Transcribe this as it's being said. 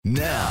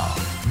Now,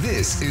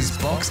 this is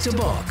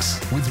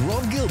Box2Box with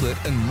Rob Gilbert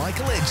and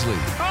Michael Edgley.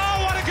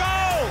 Oh, what a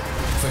goal!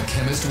 For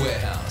Chemist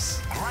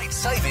Warehouse. Great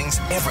savings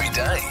every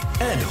day.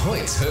 And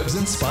Hoyt's Herbs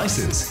and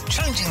Spices.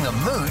 Changing the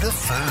mood of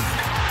food.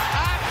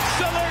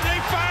 Absolutely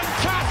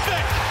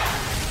fantastic!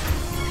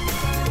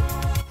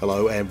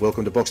 Hello and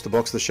welcome to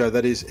Box2Box, the show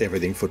that is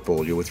everything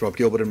football. You're with Rob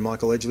Gilbert and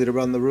Michael Edgley to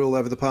run the rule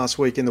over the past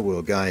week in the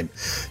World Game.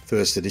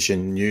 First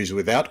edition news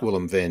without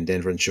Willem van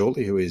Denderen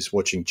shortly, who is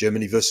watching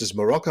Germany versus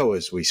Morocco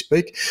as we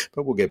speak,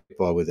 but we'll get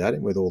by with that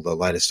and with all the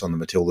latest on the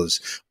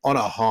Matildas on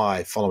a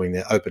high following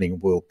their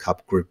opening World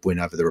Cup group win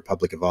over the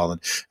Republic of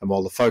Ireland. And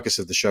while the focus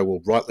of the show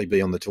will rightly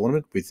be on the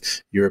tournament,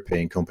 with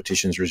European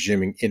competitions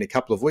resuming in a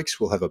couple of weeks,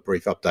 we'll have a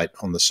brief update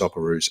on the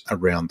Socceroos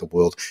around the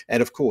world.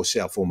 And of course,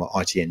 our former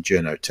ITN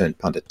journo turned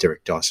pundit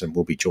Derek Dyson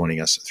will be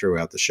joining us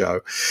throughout the show.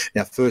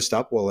 Now, first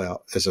up, while our,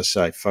 as I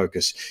say,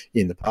 focus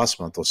in the past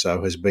month or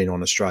so has been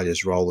on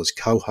Australia's role as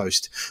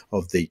co-host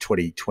of the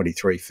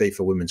 2023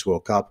 FIFA Women's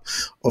World Cup,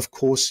 of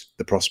course,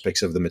 the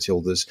prospects of the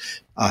Matildas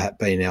have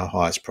been our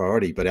highest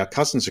priority, but our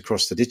cousins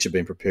across the ditch have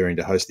been preparing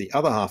to host the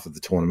other half of the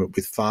tournament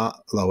with far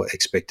lower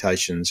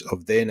expectations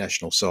of their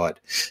national side.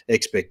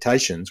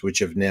 Expectations which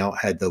have now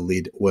had the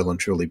lid well and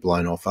truly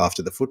blown off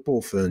after the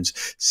Football Ferns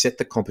set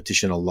the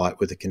competition alight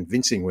with a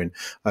convincing win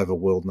over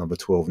world number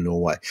 12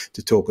 Norway.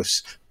 To talk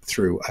us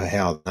through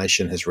how the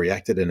nation has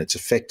reacted and its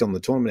effect on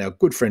the tournament, our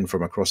good friend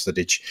from across the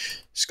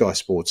ditch, Sky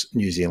Sports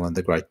New Zealand,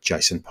 the great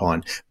Jason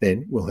Pine.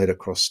 Then we'll head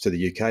across to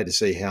the UK to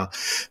see how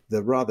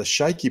the rather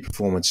shaky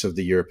performance of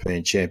the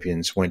European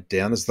champions went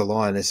down as the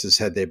Lionesses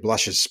had their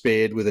blushes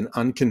spared with an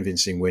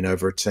unconvincing win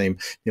over a team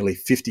nearly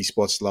 50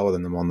 spots lower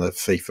than them on the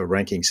FIFA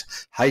rankings.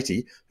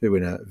 Haiti, who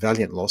in a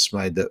valiant loss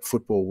made the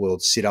football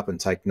world sit up and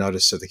take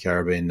notice of the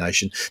Caribbean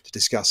nation, to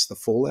discuss the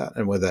fallout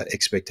and whether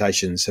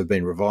expectations have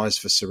been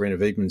revised for Serena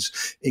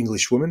Wiegmann's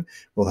English women.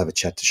 We'll have a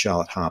chat to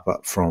Charlotte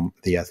Harpur from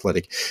The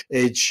Athletic.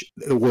 Edge,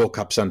 the World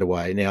Cup's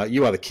underway. Now,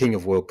 you are the king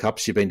of World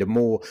Cups. You've been to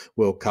more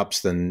World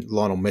Cups than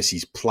Lionel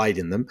Messi's played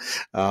in them.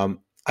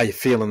 Are you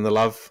feeling the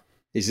love?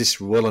 Is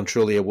this well and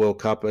truly a World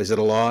Cup? Is it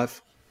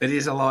alive? It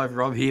is alive,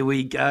 Rob. Here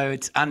we go.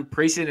 It's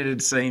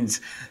unprecedented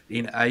scenes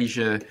in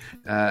Asia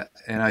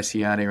and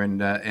Oceania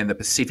and the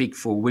Pacific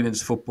for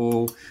women's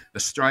football.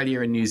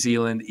 Australia and New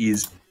Zealand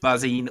is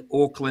buzzing.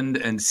 Auckland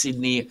and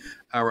Sydney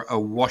are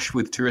awash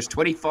with tourists.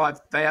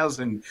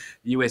 25,000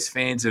 US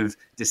fans have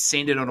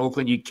descended on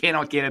Auckland. You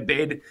cannot get a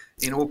bed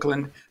in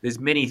Auckland. There's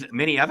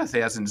many other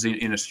thousands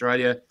in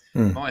Australia.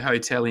 My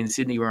hotel in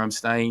Sydney where I'm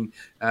staying,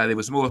 there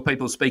was more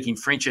people speaking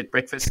French at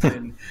breakfast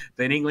than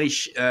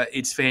English.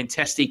 It's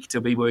fantastic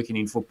to be working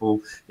in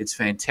football. It's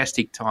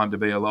fantastic time to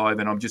be alive,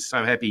 and I'm just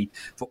so happy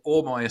for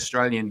all my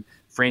Australian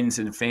friends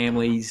and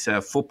families,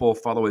 football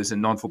followers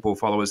and non-football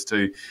followers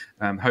to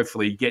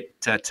hopefully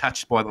get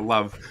touched by the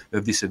love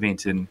of this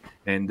event and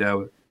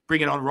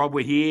bring it on, Rob.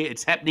 We're here.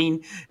 It's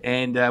happening,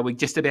 and we're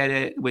just about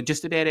out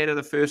of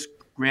the first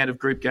round of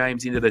group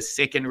games into the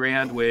second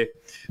round, where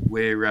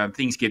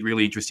things get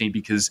really interesting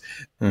because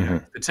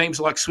the teams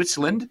like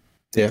Switzerland,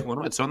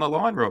 it's on the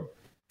line, Rob.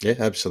 Yeah,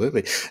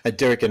 absolutely.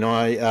 Derek and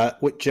I,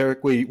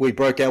 we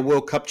broke our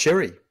World Cup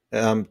cherry.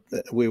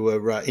 We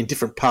were in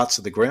different parts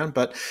of the ground,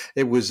 but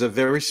it was a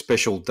very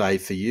special day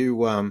for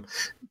you,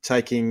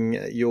 taking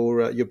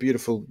your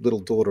beautiful little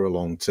daughter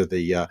along to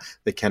the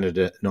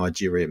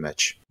Canada-Nigeria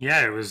match.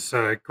 Yeah, it was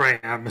a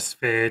great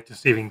atmosphere,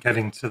 just even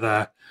getting to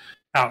the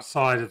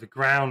outside of the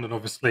ground, and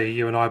obviously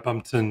you and I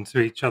bumped into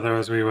each other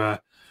as we were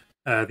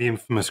the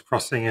infamous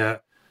crossing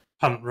at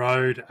Punt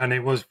Road, and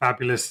it was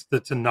fabulous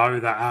to know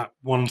that at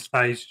one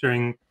stage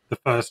during the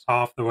first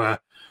half there were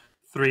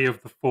 3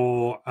 of the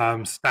 4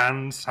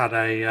 stands had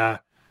a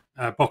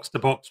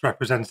box-to-box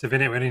representative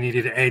in it. We only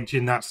needed an edge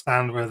in that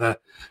stand where the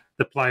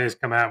players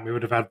come out, and we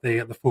would have had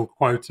the full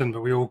quotum,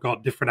 but we all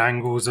got different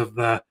angles of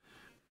the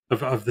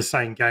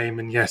same game.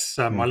 And yes,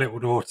 my little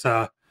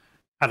daughter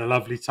had a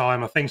lovely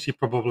time. I think she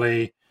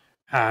probably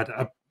had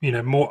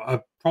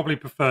probably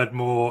preferred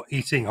more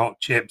eating hot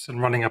chips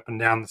and running up and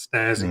down the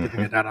stairs and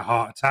giving her dad a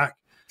heart attack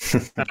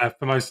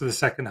for most of the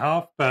second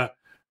half, but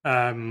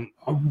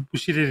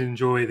she did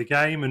enjoy the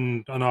game,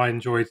 and I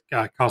enjoyed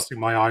casting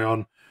my eye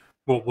on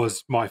what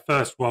was my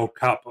first World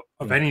Cup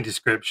of any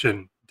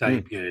description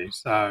debut.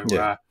 So,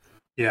 I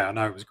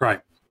know it was great.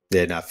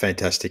 Yeah, no,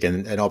 fantastic.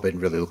 And I've been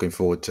really looking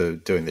forward to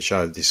doing the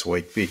show this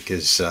week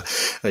because,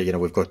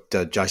 we've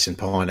got Jason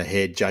Pine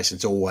ahead.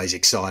 Jason's always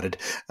excited.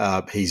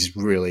 He's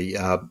really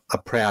a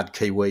proud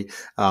Kiwi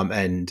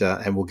and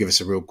will give us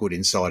a real good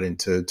insight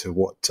into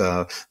what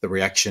the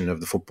reaction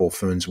of the Football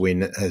Ferns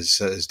win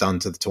has done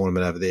to the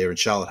tournament over there. And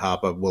Charlotte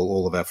Harpur, well,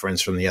 all of our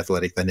friends from The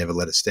Athletic, they never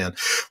let us down.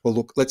 Well,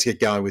 look, let's get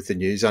going with the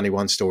news. Only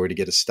one story to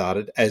get us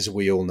started. As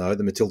we all know,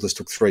 the Matildas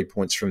took 3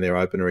 points from their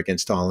opener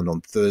against Ireland on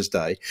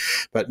Thursday,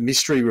 but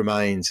mystery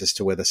remains as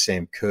to whether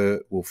Sam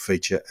Kerr will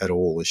feature at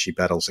all as she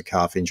battles a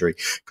calf injury.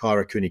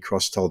 Kyra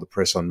Cooney-Cross told the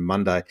press on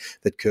Monday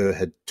that Kerr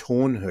had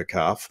torn her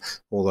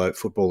calf, although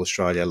Football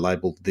Australia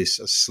labelled this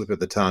a slip of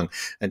the tongue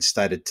and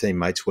stated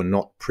teammates were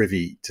not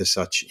privy to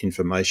such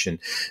information.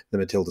 The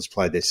Matildas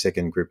played their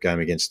second group game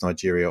against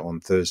Nigeria on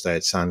Thursday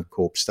at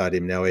Suncorp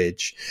Stadium. Now,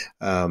 Edge,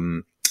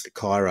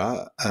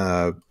 Kyra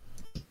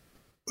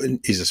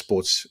is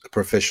a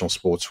professional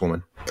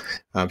sportswoman.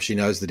 She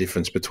knows the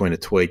difference between a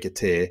tweak, a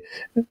tear,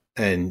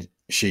 and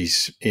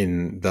she's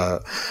in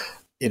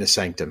a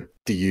sanctum.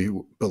 Do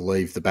you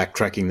believe the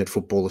backtracking that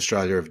Football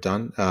Australia have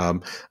done?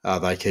 Are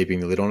they keeping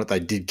the lid on it? They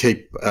did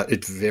keep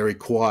it very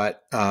quiet.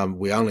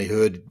 We only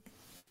heard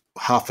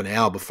half an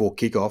hour before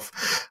kickoff.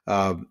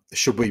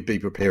 Should we be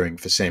preparing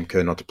for Sam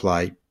Kerr not to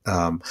play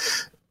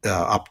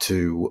up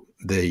to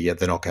the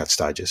knockout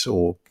stages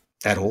or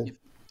at all?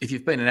 If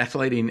you've been an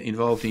athlete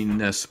involved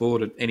in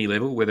sport at any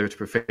level, whether it's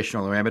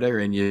professional or amateur,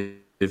 and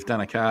you've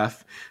done a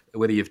calf,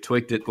 whether you've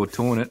tweaked it or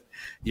torn it,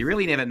 you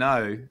really never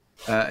know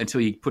until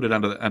you put it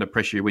under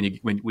pressure when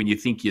you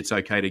think it's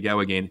okay to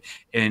go again.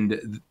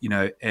 And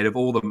out of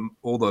all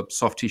the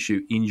soft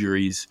tissue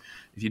injuries,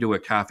 if you do a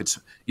calf,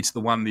 it's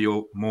the one that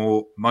you're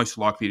most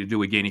likely to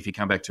do again if you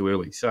come back too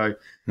early. So,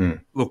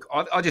 look,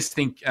 I just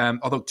think I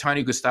thought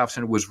Tony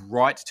Gustafsson was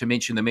right to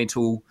mention the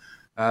mental.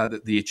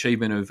 The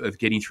achievement of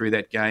getting through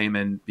that game,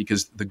 and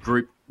because the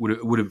group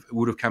would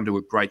have come to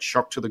a great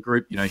shock to the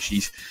group.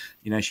 She's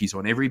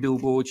on every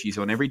billboard, she's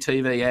on every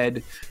TV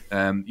ad.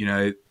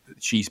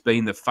 She's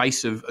been the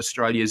face of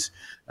Australia's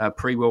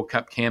pre-World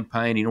Cup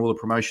campaign in all the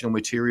promotional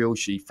material.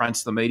 She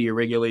fronts the media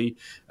regularly.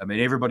 I mean,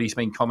 everybody's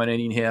been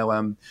commenting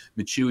how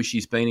mature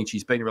she's been, and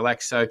she's been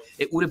relaxed. So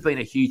it would have been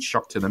a huge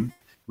shock to them,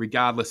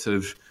 regardless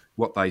of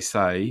what they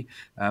say.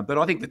 But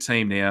I think the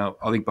team now,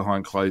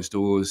 behind closed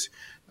doors,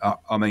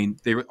 I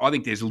think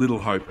there's little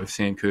hope of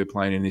Sam Kerr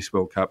playing in this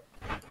World Cup,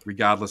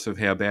 regardless of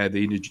how bad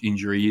the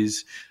injury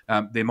is.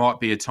 There might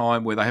be a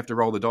time where they have to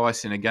roll the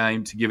dice in a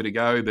game to give it a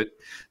go, but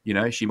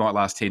she might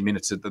last 10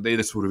 minutes. They're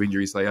the sort of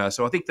injuries they are.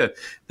 So I think that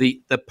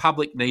the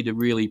public need to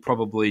really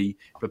probably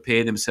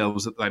prepare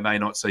themselves that they may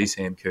not see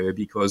Sam Kerr,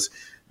 because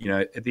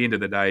at the end of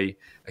the day,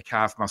 a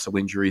calf muscle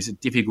injury is a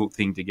difficult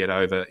thing to get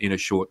over in a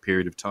short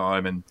period of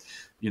time, and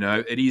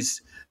it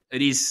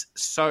is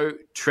so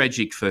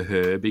tragic for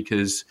her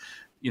because.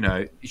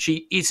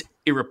 She is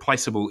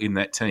irreplaceable in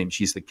that team.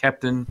 She's the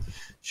captain.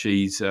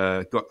 She's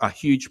got a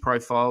huge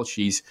profile.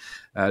 She's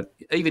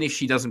even if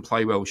she doesn't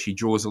play well, she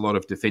draws a lot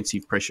of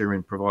defensive pressure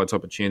and provides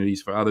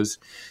opportunities for others.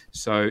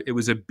 So it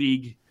was a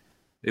big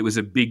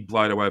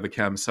blow to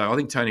overcome. So I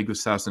think Tony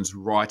Gustafsson's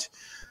right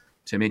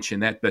to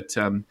mention that. But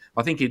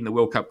I think in the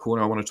World Cup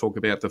corner, I want to talk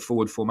about the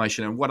forward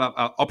formation and what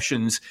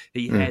options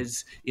he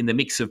has in the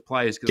mix of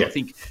players, because I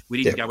think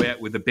we didn't go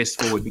out with the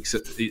best forward mix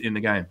in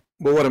the game.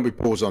 Well, why don't we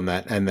pause on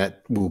that, and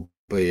that will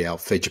be our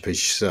feature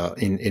piece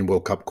in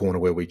World Cup Corner,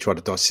 where we try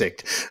to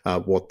dissect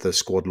what the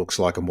squad looks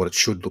like and what it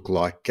should look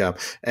like.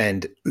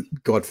 And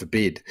God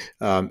forbid,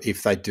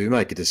 if they do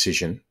make a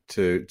decision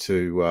to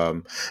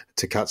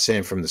cut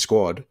Sam from the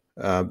squad,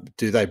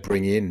 do they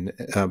bring in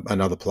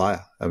another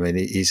player? I mean,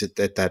 is it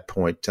at that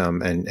point,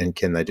 and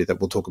can they do that?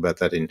 We'll talk about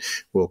that in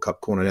World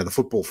Cup Corner. Now, the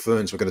Football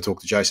Ferns, we're going to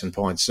talk to Jason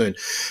Pine soon,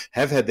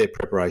 have had their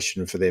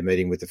preparation for their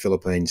meeting with the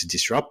Philippines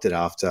disrupted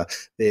after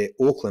their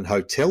Auckland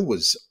hotel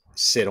was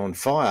set on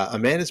fire. A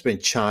man has been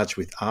charged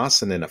with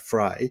arson in a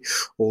fray,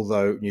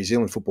 although New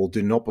Zealand football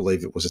do not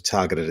believe it was a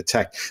targeted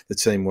attack. The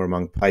team were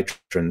among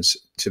patrons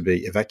to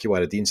be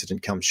evacuated. The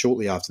incident comes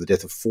shortly after the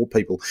death of 4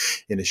 people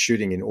in a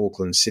shooting in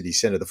Auckland city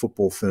centre. The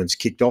Football Ferns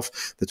kicked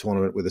off the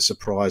tournament with a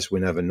surprise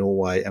win over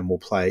Norway and will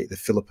play the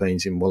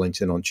Philippines in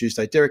Wellington on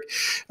Tuesday. Derek,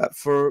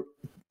 for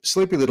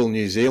sleepy little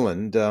New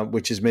Zealand,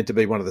 which is meant to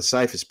be one of the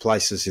safest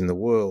places in the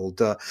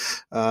world,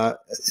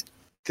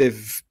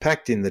 they've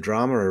packed in the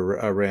drama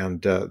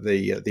around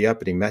the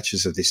opening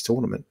matches of this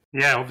tournament.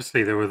 Yeah,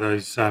 obviously there were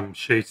those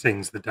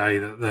shootings the day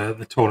that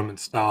the tournament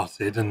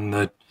started, and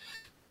the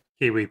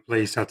Kiwi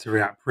police had to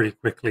react pretty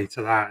quickly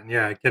to that. And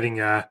yeah, getting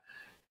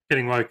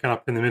woken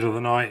up in the middle of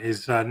the night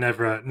is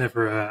never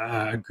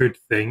a good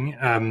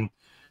thing.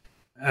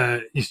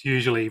 It's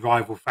usually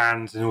rival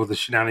fans and all the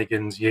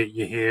shenanigans you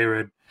hear,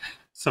 and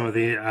some of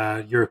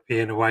the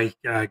European away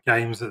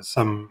games that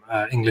some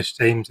English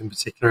teams in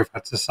particular have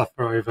had to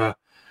suffer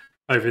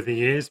over the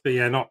years. But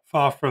yeah, not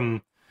far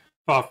from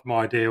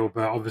ideal,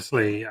 but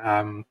obviously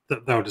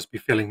that they'll just be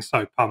feeling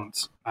so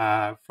pumped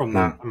from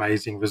that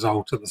amazing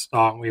result at the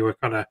start. And we were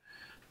kind of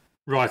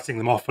writing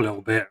them off a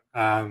little bit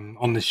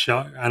on this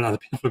show, and other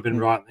people have been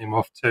writing them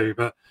off too.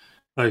 But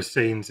those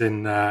scenes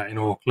in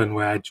Auckland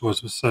where Edge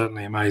was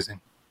certainly amazing.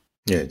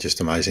 Yeah, just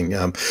amazing.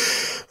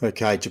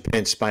 Okay,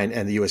 Japan, Spain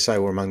and the USA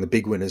were among the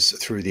big winners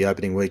through the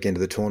opening weekend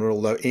of the tournament,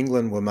 although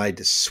England were made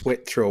to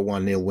sweat through a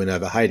 1-0 win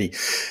over Haiti.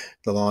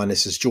 The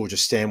Lionesses' Georgia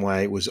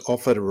Stanway was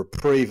offered a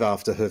reprieve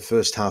after her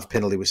first half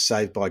penalty was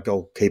saved by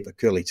goalkeeper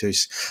Curly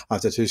Toos,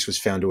 after Toos was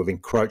found to have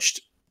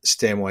encroached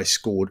Stanway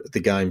scored the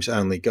game's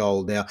only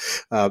goal. Now,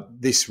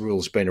 this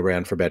rule's been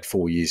around for about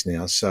 4 years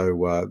now,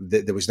 so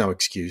there was no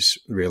excuse,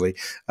 really.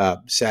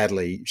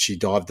 Sadly, she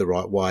dived the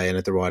right way and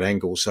at the right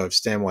angle, so if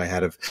Stanway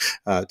had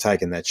have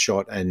taken that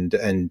shot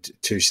and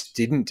Toos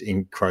didn't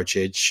encroach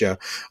edge,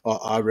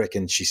 I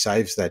reckon she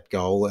saves that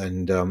goal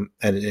and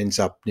it ends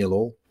up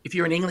 0-0. If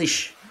you're an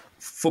English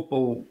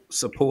football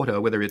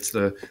supporter, whether it's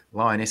the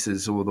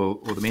Lionesses or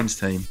the men's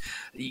team,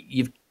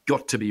 you've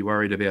got to be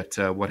worried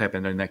about what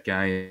happened in that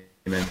game.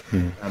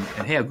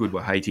 And how good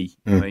were Haiti?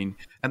 I mean,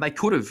 and they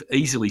could have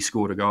easily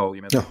scored a goal.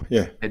 You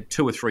know, had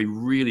 2 or 3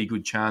 really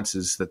good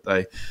chances that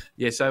they.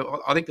 Yeah,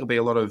 so I think there'll be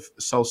a lot of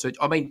soul search.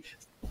 I mean,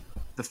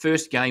 the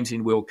first games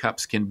in World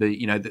Cups can be,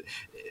 you know,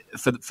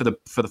 for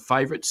the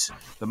favourites,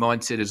 the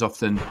mindset is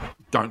often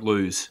don't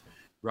lose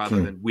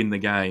rather than win the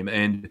game.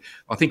 And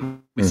I think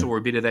we saw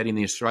a bit of that in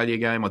the Australia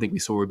game. I think we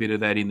saw a bit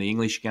of that in the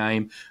English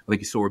game. I think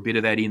we saw a bit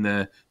of that in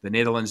the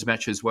Netherlands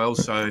match as well.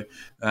 So.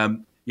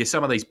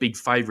 Some of these big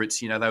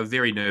favourites, you know, they were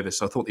very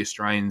nervous. I thought the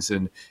Australians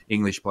and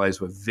English players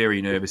were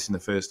very nervous in the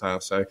first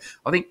half. So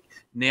I think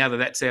now that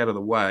that's out of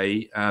the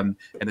way and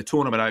the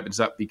tournament opens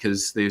up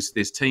because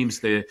there's teams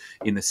there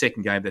in the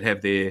second game that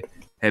have their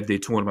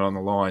tournament on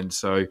the line.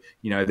 So,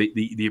 you know,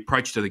 the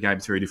approach to the game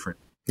is very different.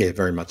 Yeah,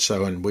 very much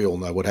so. And we all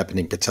know what happened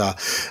in Qatar.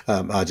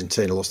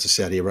 Argentina lost to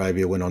Saudi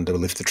Arabia, went on to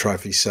lift the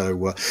trophy.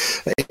 So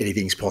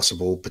anything's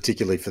possible,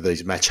 particularly for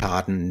these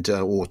match-hardened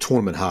or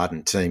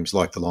tournament-hardened teams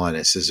like the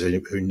Lionesses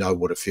who know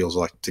what it feels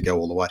like to go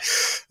all the way.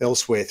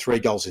 Elsewhere, 3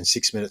 goals in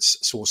 6 minutes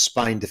saw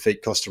Spain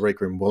defeat Costa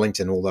Rica in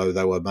Wellington, although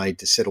they were made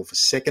to settle for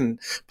second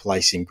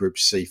place in Group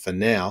C for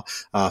now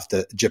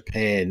after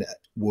Japan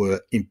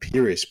were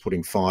imperious,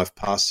 putting 5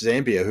 past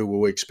Zambia, who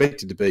were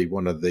expected to be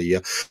one of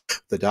the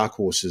dark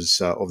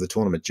horses of the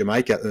tournament.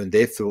 Jamaica earned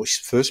their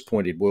first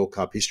point in World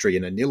Cup history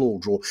in a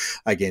 0-0 draw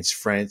against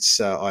France.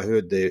 I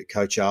heard the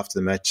coach after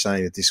the match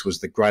saying that this was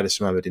the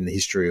greatest moment in the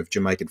history of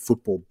Jamaican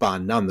football, bar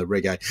none, the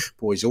reggae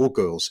boys or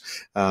girls,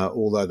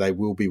 although they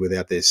will be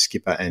without their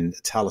skipper and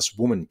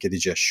taliswoman,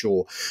 Khadija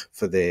Shaw,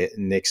 for their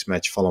next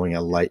match following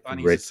a late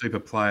Bunny's red a super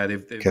player.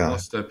 They've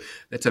lost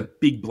that's a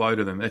big blow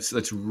to them.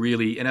 That's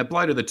really, and a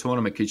blow to the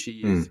tournament because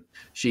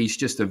she's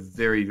just a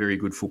very, very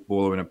good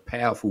footballer and a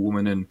powerful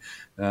woman,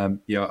 and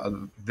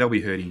they'll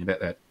be hurting about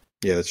that.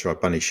 Yeah, that's right.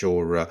 Bunny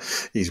Shaw,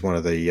 he's one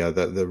of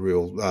the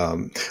real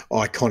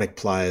iconic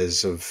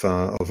players of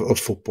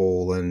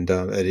football, and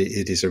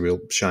it is a real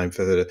shame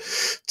for her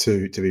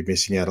to be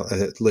missing out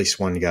at least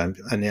one game.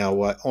 And now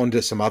on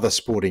to some other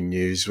sporting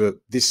news.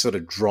 This sort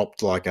of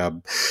dropped like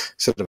a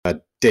sort of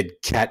a dead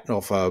cat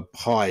off a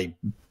high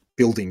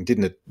building,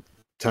 didn't it?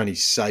 Tony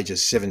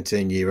Sage's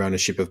 17-year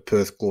ownership of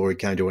Perth Glory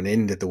came to an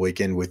end at the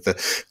weekend with the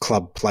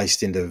club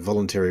placed into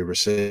voluntary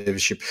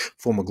receivership.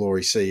 Former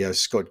Glory CEO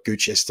Scott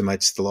Gooch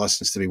estimates the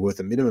licence to be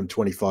worth a minimum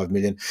 $25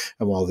 million,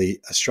 and while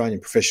the Australian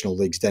Professional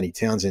League's Danny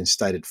Townsend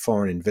stated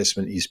foreign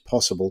investment is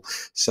possible,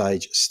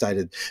 Sage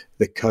stated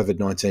the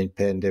COVID-19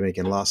 pandemic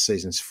and last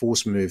season's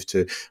forced move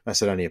to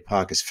Macedonia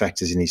Park as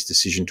factors in his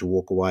decision to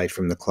walk away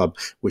from the club,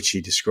 which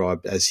he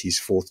described as his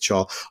 4th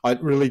child. I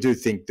really do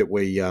think that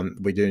we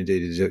do need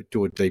to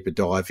do a deeper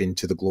dive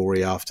into the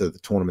Glory after the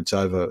tournament's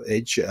over,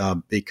 Edge,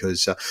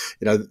 because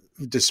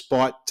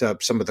despite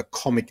some of the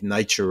comic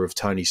nature of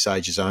Tony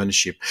Sage's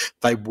ownership,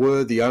 they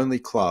were the only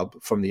club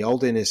from the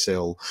old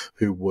NSL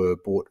who were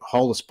brought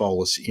holus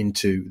bolus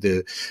into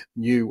the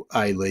new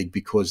A-League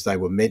because they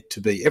were meant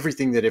to be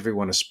everything that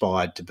everyone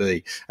aspired to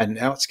be. And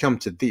now it's come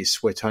to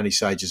this, where Tony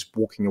Sage is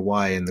walking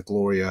away and the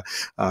Glory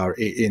are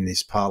in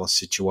this parlous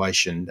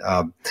situation.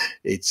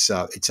 It's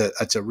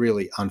a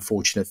really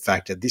unfortunate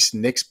factor. This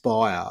next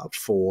buyout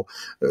for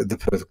the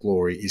Perth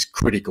Glory is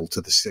critical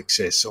to the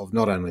success of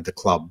not only the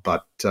club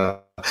but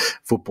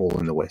football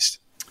in the West.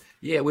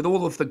 Yeah, with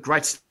all of the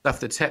great stuff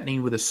that's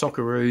happening with the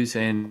Socceroos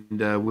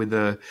and with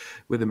the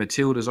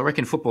Matildas, I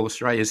reckon Football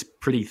Australia is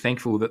pretty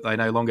thankful that they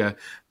no longer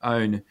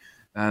own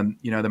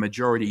the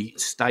majority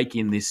stake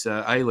in this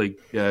A-League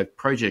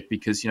project,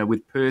 because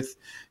with Perth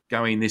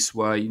going this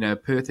way,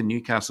 Perth and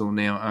Newcastle are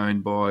now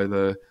owned by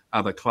the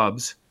other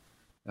clubs.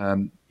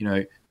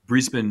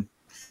 Brisbane,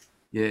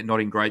 not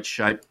in great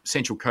shape.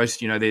 Central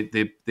Coast,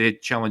 their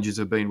challenges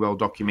have been well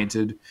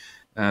documented.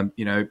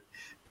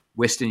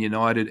 Western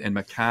United and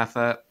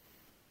MacArthur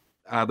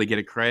hardly get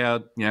a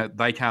crowd.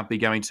 They can't be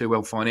going too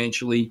well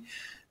financially.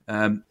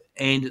 And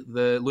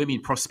the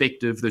looming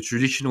prospect of the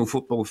traditional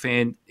football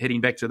fan heading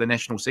back to the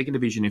National Second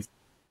Division if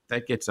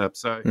that gets up.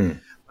 So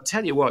I'll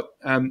tell you what,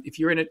 if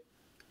you're an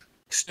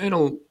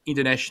external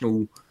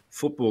international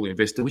football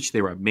investor, which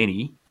there are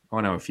many, I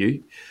know a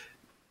few,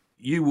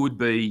 you would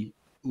be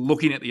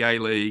looking at the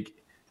A-League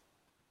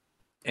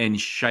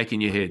and shaking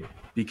your head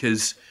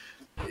because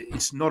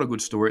it's not a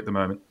good story at the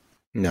moment.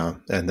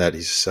 No, and that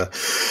is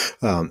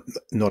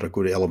not a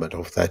good element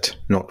of that.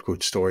 Not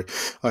good story.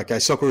 Okay,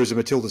 Socceroos and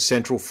Matilda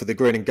Central for the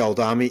Green and Gold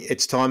Army.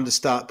 It's time to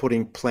start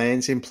putting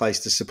plans in place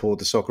to support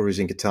the Socceroos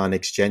in Qatar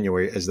next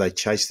January as they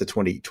chase the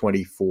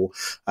 2024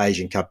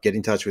 Asian Cup. Get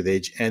in touch with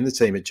Edge and the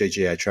team at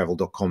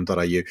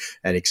ggatravel.com.au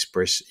and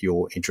express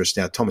your interest.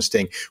 Now, Thomas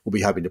Deng will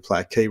be hoping to play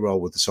a key role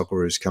with the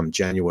Socceroos come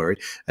January,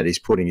 and he's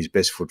putting his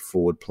best foot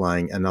forward,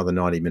 playing another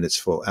 90 minutes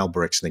for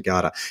Albirex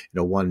Nagata in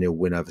a 1-0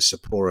 win over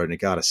Sapporo.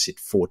 Nagata sit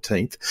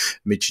 14th.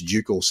 Mitch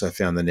Duke also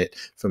found the net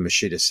for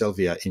Machida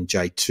Selvia in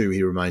J2.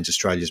 He remains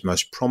Australia's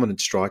most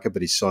prominent striker,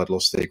 but his side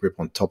lost their grip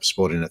on top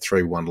spot in a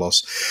 3-1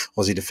 loss.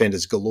 Aussie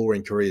defenders galore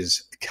in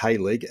Korea's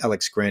K-League.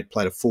 Alex Grant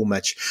played a full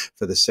match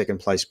for the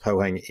second-place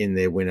Pohang in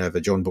their win over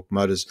John Book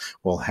Motors,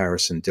 while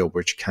Harrison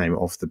Delbridge came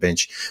off the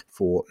bench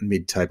for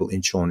mid-table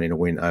Incheon in a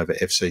win over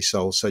FC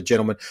Seoul. So,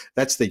 gentlemen,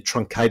 that's the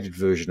truncated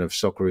version of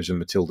Socceroos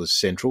and Matildas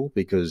Central,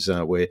 because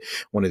we're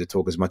wanting to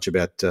talk as much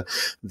about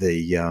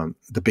the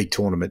big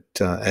tournament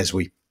as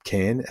we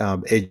can.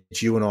 Ed,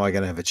 you and I are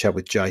going to have a chat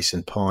with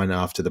Jason Pine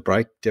after the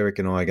break. Derek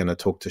and I are going to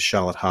talk to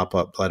Charlotte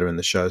Harpur later in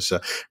the show.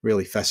 So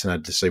really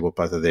fascinated to see what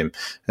both of them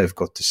have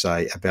got to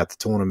say about the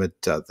tournament,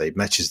 the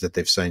matches that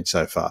they've seen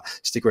so far.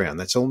 Stick around.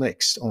 That's all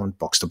next on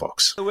Box to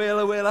Box.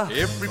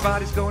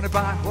 Everybody's going to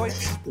buy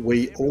Hoyts.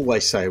 We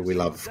always say we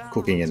love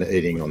cooking and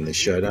eating on this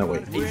show, don't we?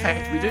 In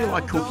fact, we do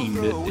like cooking,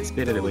 but it's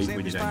better to eat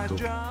when you don't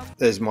cook.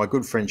 As my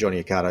good friend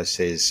Johnny Accardo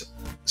says,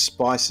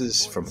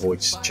 spices from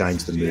Hoyts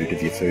change the mood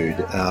of your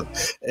food.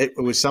 It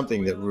was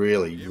something that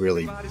really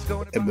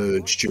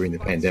emerged during the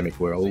pandemic,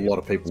 where a lot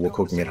of people were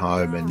cooking at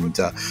home, and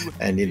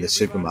in the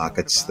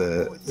supermarkets,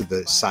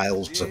 the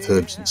sales of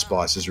herbs and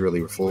spices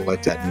really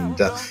reflect that, and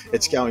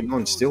it's going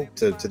on still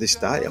to this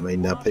day. I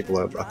mean, people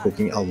are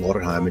cooking a lot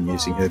at home and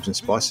using herbs and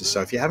spices.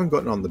 So if you haven't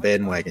gotten on the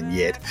bandwagon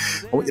yet,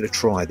 I want you to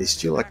try this.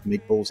 Do you like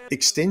meatballs?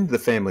 Extend the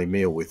family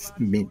meal with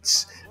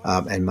mince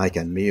and make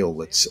a meal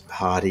that's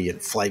hearty and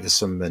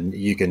flavoursome, and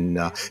you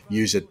can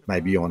use it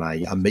maybe on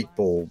a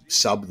meatball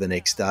sub the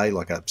next day,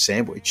 like a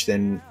sandwich.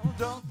 Then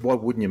why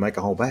wouldn't you make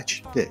a whole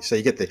batch? Yeah, so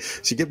you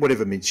get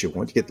whatever mince you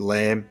want. You get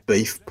lamb,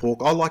 beef, pork.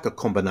 I like a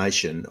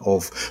combination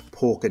of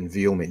pork and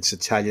veal mince,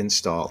 Italian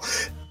style.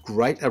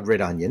 Grate a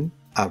red onion,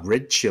 a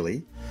red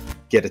chilli,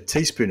 get a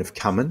teaspoon of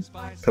cumin,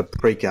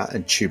 paprika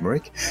and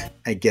turmeric,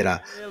 and get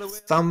a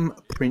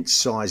thumbprint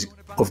size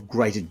of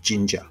grated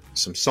ginger,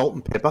 some salt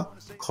and pepper,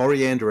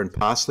 coriander and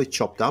parsley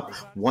chopped up,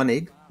 1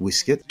 egg,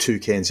 whisk it, 2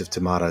 cans of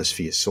tomatoes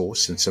for your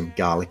sauce, and some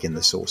garlic in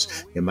the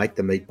sauce. You make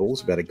the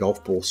meatballs about a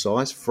golf ball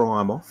size, fry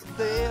them off,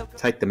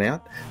 take them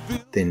out,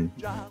 then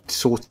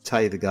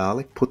saute the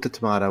garlic, put the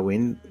tomato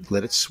in,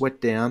 let it sweat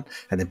down,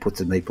 and then put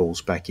the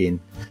meatballs back in.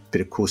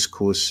 Bit of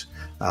couscous,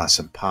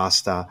 some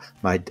pasta,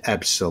 made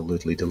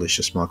absolutely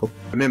delicious, Michael.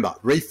 Remember,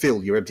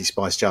 refill your empty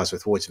spice jars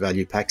with Hoyts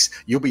value packs.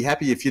 You'll be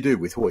happy if you do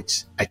with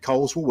Hoyts at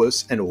Coles,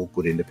 Woolworths and all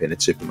good independent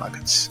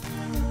supermarkets.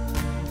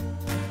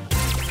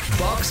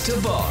 Box to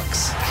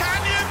Box.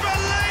 Can you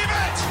believe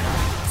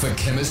it? For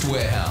Chemist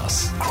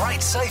Warehouse.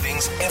 Great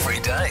savings every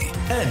day.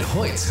 And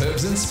Hoyts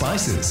Herbs and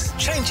Spices.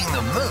 Changing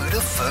the mood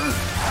of food.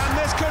 And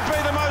this could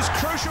be the most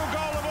crucial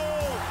goal of all.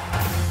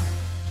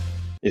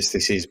 Yes,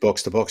 this is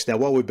Box to Box. Now,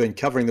 while we've been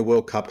covering the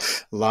World Cup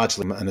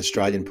largely from an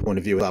Australian point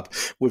of view up,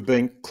 we've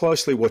been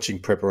closely watching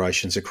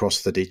preparations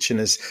across the ditch, and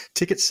as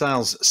ticket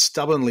sales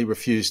stubbornly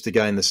refused to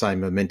gain the same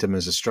momentum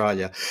as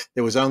Australia,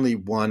 there was only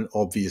one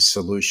obvious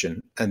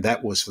solution, and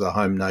that was for the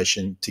home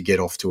nation to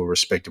get off to a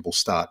respectable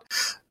start.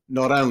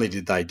 Not only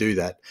did they do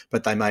that,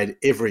 but they made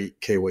every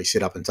Kiwi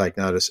sit up and take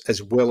notice,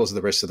 as well as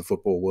the rest of the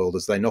football world,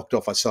 as they knocked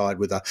off a side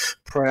with a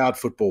proud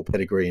football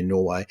pedigree in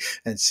Norway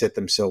and set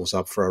themselves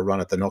up for a run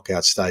at the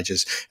knockout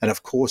stages. And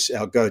of course,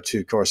 our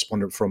go-to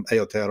correspondent from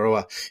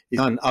Aotearoa is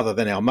none other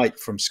than our mate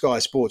from Sky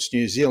Sports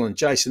New Zealand,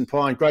 Jason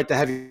Pine. Great to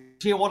have you.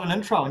 Yeah, what an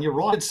intro. And you're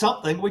right. It's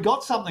something. We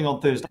got something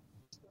on Thursday.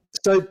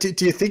 So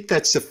do you think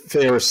that's a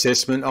fair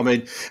assessment? I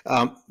mean,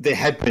 there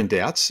had been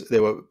doubts.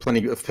 There were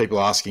plenty of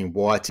people asking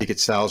why ticket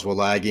sales were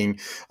lagging.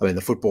 I mean,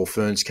 the Football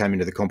Ferns came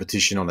into the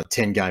competition on a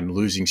 10-game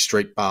losing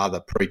streak, bar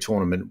the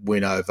pre-tournament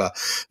win over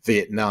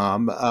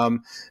Vietnam.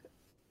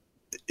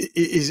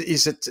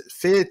 Is it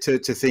fair to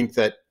think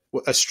that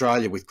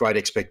Australia, with great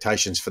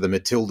expectations for the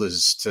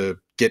Matildas to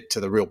get to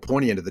the real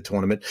pointy end of the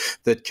tournament,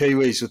 that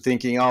Kiwis were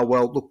thinking, oh,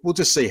 well, look, we'll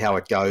just see how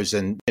it goes,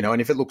 and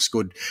and if it looks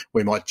good,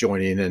 we might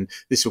join in, and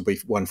this will be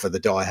one for the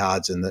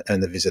diehards and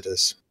the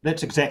visitors.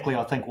 That's exactly,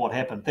 I think, what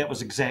happened. That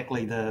was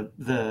exactly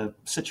the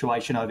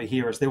situation over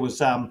here. Is there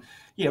was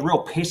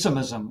real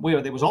pessimism,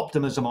 where there was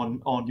optimism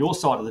on your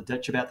side of the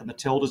ditch about the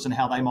Matildas and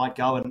how they might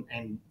go,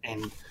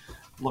 and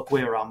look,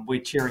 we're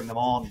cheering them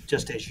on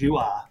just as you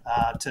are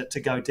to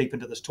go deep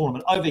into this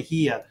tournament. Over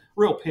here,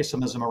 real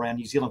pessimism around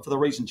New Zealand for the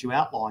reasons you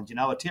outlined.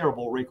 A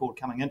terrible record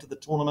coming into the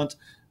tournament,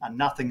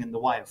 nothing in the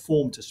way of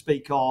form to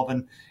speak of,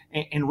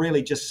 and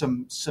really just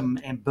some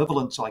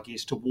ambivalence, I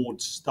guess,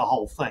 towards the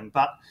whole thing.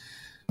 But,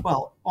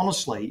 well,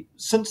 honestly,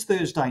 since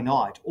Thursday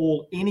night,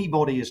 all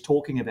anybody is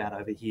talking about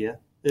over here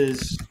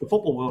is the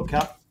Football World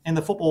Cup and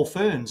the Football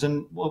Ferns.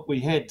 And we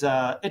had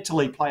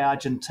Italy play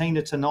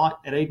Argentina tonight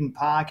at Eden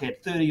Park,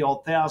 had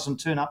 30-odd thousand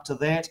turn up to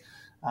that.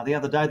 The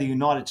other day, the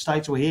United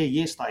States were here.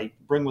 Yes, they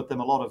bring with them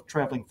a lot of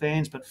travelling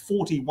fans, but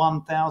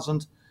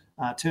 41,000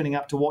 turning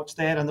up to watch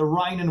that. And the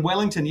rain in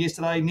Wellington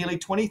yesterday, nearly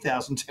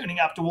 20,000 turning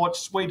up to watch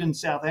Sweden,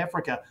 South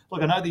Africa.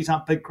 Look, I know these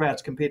aren't big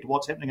crowds compared to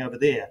what's happening over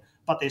there,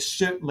 but they're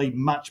certainly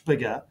much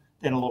bigger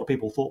than a lot of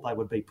people thought they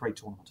would be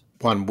pre-tournament.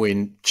 One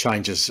win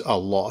changes a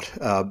lot.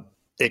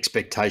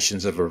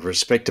 Expectations of a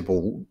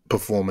respectable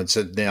performance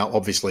have now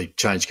obviously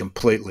changed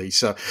completely.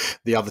 So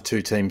the other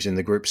two teams in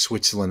the group,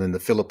 Switzerland and the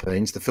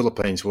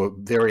Philippines were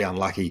very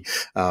unlucky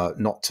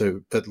not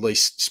to at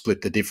least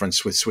split the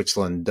difference with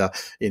Switzerland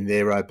in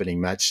their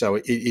opening match. So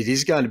it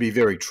is going to be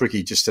very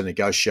tricky just to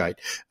negotiate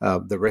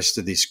the rest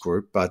of this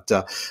group. But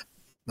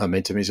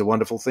momentum is a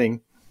wonderful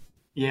thing.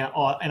 Yeah,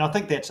 and I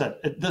think that's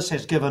it. This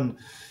has given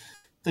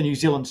the New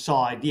Zealand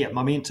side,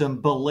 momentum,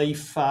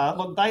 belief.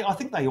 Look, I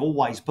think they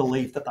always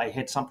believed that they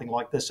had something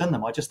like this in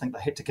them. I just think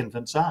they had to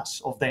convince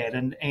us of that,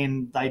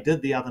 and they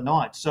did the other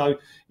night. So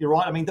you're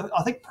right. I mean,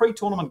 I think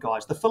pre-tournament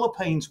guys, the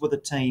Philippines were the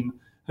team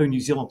who New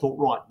Zealand thought,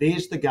 right,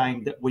 there's the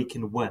game that we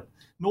can win.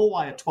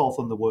 Norway are 12th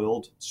in the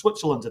world,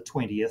 Switzerland are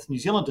 20th, New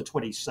Zealand are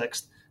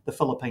 26th, the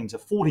Philippines are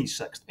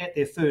 46th at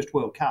their first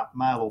World Cup,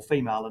 male or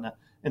female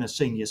in a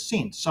senior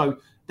sense. So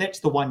that's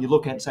the one you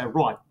look at and say,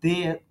 right,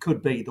 there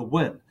could be the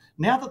win.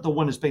 Now that the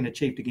win has been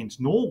achieved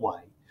against Norway,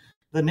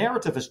 the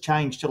narrative has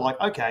changed to like,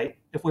 okay,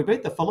 if we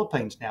beat the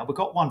Philippines now, we've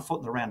got 1 foot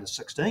in the round of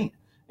 16.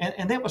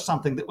 And that was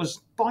something that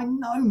was by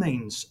no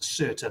means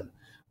certain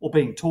or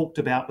being talked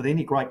about with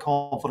any great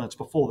confidence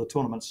before the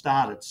tournament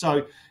started.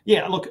 So,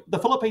 yeah, look, the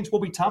Philippines will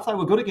be tough. They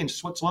were good against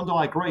Switzerland,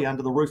 I agree,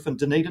 under the roof in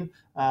Dunedin,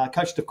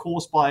 coached, of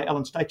course, by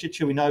Alan Stachich,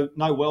 who we know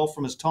well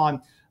from his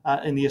time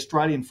in the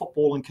Australian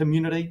footballing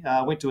community.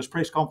 Went to his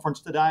press conference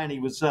today, and he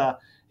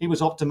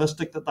was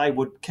optimistic that they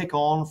would kick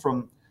on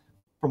from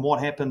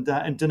what happened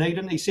in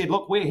Dunedin. He said,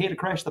 "Look, we're here to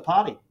crash the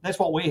party. That's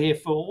what we're here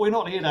for. We're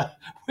not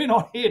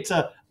here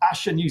to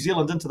usher New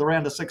Zealand into the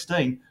round of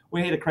 16.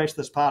 We're here to crash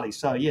this party."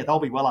 So yeah, they'll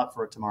be well up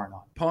for it tomorrow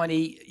night.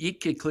 Piney,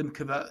 Jitka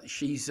Klimkova,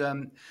 she's.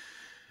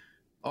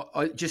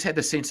 I just had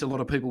the sense a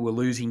lot of people were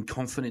losing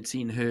confidence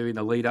in her in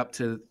the lead up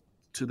to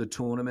the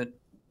tournament.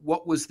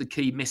 What was the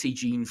key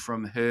messaging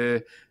from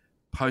her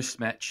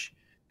post-match,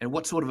 and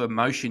what sort of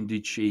emotion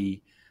did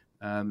she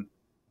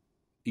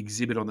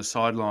exhibit on the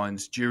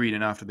sidelines during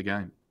and after the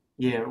game?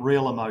 Yeah,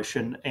 real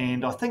emotion.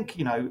 And I think,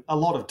 a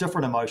lot of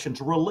different emotions.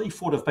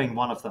 Relief would have been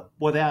one of them,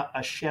 without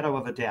a shadow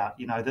of a doubt,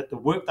 that the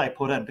work they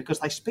put in, because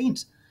they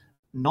spent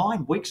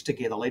 9 weeks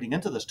together leading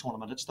into this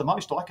tournament. It's the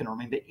most I can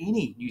remember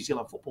any New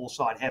Zealand football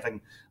side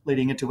having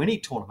leading into any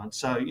tournament.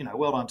 So,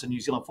 well done to New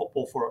Zealand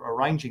football for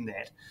arranging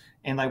that.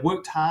 And they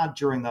worked hard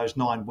during those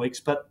 9 weeks.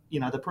 But,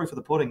 the proof of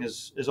the pudding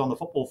is on the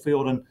football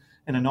field and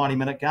in a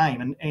 90-minute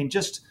game. And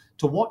just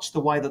to watch the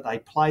way that they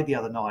played the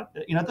other night,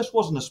 this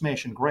wasn't a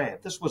smash and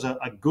grab. This was a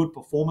good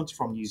performance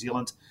from New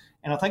Zealand.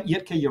 And I think,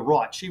 Jitka, you're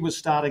right. She was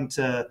starting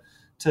to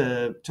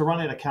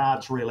run out of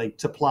cards, really,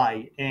 to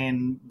play.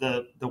 And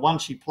the one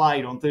she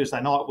played on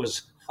Thursday night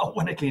was a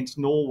win against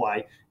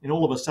Norway. And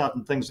all of a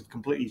sudden, things have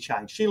completely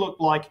changed. She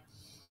looked like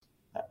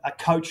a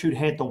coach who'd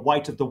had the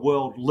weight of the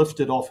world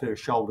lifted off her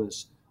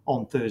shoulders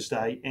on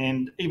Thursday.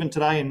 And even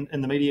today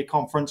in the media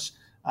conference,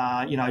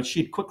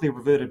 she'd quickly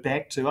reverted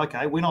back to,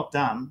 okay, we're not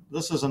done.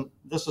 This isn't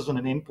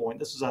an end point.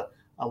 This is a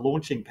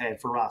launching pad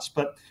for us.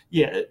 But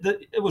yeah,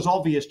 it was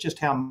obvious just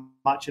how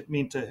much it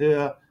meant to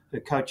her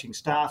coaching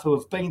staff, who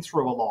have been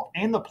through a lot,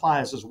 and the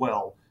players as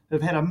well,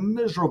 who've had a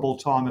miserable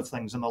time of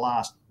things in the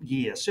last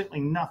year.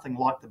 Certainly nothing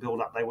like the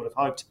build-up they would have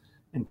hoped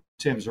in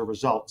terms of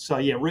results. So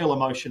yeah, real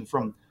emotion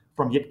from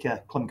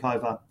Jitka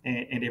Klimkova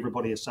and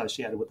everybody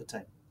associated with the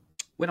team.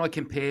 When I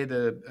compare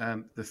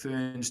the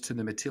Ferns to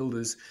the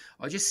Matildas,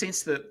 I just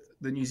sense that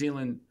the New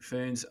Zealand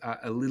Ferns are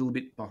a little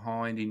bit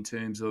behind in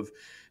terms of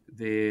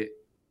their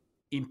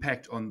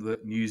impact on the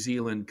New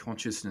Zealand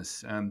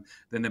consciousness than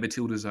the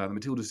Matildas are. The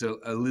Matildas are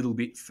a little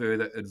bit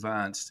further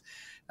advanced.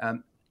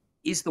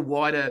 Is the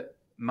wider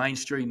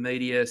mainstream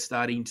media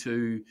starting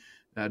to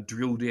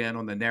drill down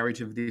on the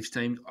narrative of this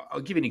team?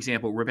 I'll give you an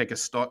example. Rebecca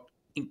Stott,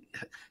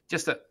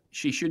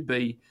 she should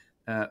be...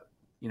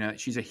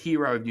 she's a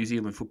hero of New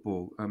Zealand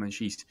football. I mean,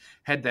 she's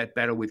had that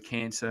battle with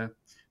cancer.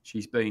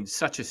 She's been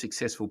such a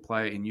successful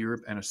player in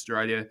Europe and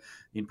Australia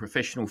in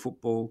professional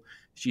football.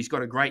 She's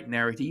got a great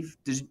narrative.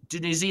 Do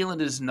New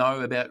Zealanders know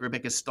about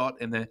Rebecca Stott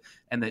and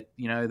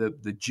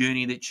the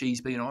journey that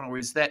she's been on, or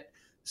is that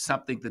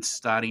something that's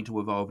starting to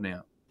evolve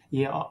now?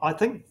 Yeah, I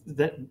think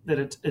that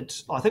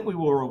it's. I think we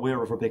were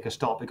aware of Rebecca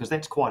Stott because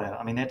that's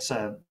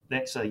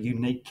that's a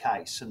unique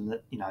case, and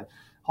that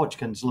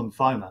Hodgkin's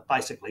lymphoma,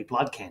 basically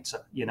blood cancer,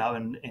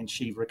 and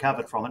she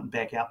recovered from it and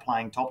back out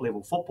playing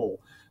top-level football.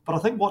 But I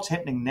think what's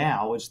happening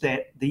now is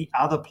that the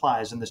other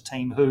players in this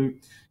team who,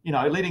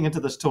 leading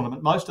into this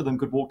tournament, most of them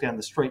could walk down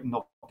the street and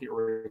not get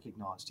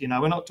recognised.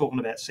 We're not talking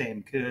about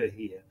Sam Kerr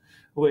here.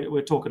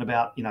 We're talking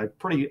about,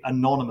 pretty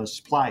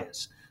anonymous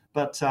players.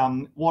 But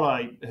what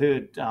I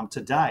heard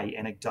today,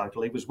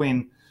 anecdotally, was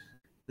when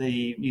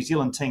the New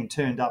Zealand team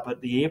turned up at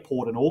the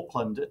airport in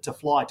Auckland to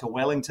fly to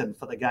Wellington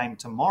for the game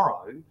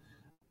tomorrow,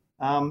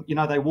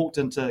 they walked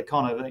into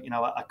kind of,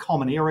 a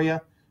common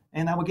area,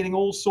 and they were getting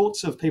all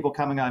sorts of people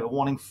coming over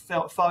wanting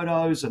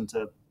photos and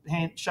to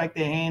shake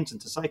their hands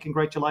and to say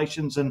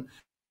congratulations. And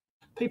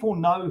people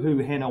know who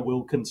Hannah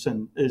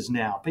Wilkinson is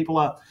now. People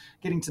are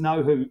getting to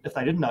know who, if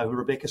they didn't know who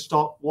Rebecca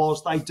Stock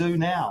was, they do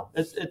now.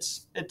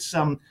 It's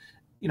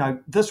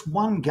this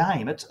one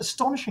game, it's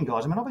astonishing,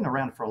 guys. I mean, I've been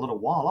around for a little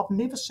while. I've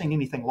never seen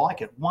anything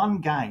like it. One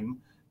game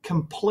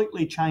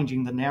completely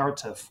changing the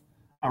narrative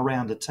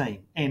around a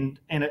team. And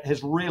it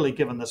has really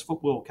given this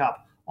World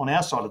Cup on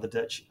our side of the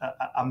ditch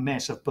a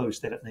massive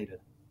boost that it needed.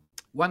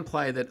 One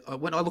player that,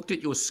 when I looked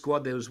at your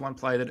squad, there was one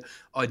player that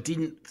I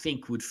didn't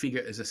think would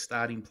figure as a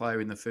starting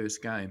player in the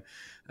first game,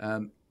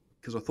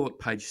 because I thought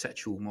Paige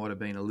Satchell might have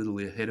been a little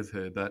ahead of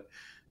her. But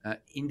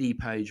Indy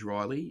Paige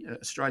Riley,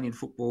 Australian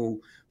football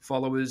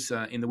followers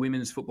in the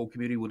women's football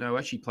community will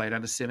know she played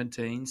under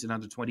 17s and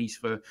under 20s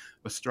for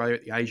Australia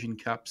at the Asian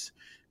Cups.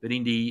 But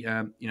Indy,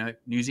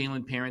 New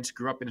Zealand parents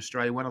grew up in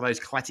Australia, one of those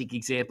classic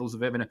examples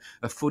of having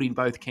a foot in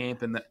both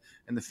camp, and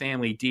the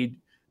family did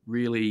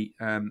really,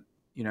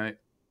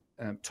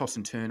 toss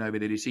and turn over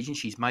their decision.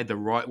 She's made the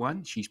right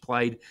one. She's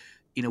played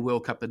in a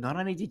World Cup, but not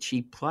only did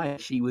she play,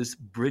 she was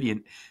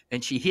brilliant,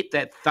 and she hit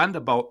that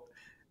thunderbolt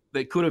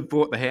that could have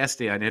brought the house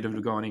down had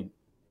it gone in.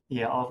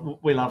 Yeah,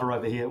 we love her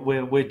over here.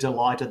 We're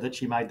delighted that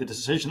she made the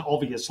decision,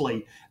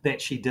 obviously,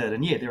 that she did.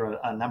 And yeah, there are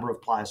a number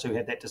of players who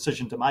had that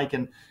decision to make,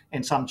 and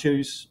some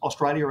choose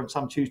Australia and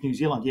some choose New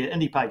Zealand. Yeah,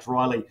 Indy Paige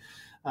Riley,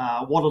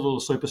 what a little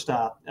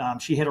superstar.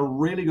 She had a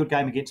really good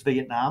game against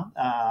Vietnam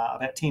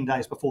about 10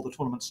 days before the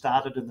tournament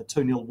started, in the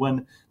 2-0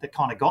 win that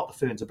kind of got the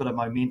Ferns a bit of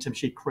momentum.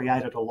 She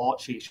created a lot.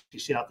 She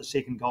set up the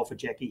second goal for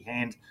Jackie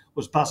Hand,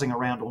 was buzzing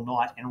around all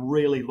night, and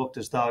really looked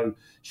as though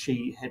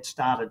she had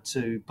started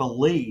to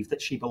believe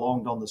that she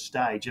belonged on the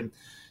stage. And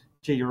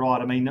gee, you're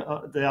right. I mean,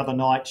 the other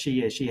night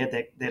she had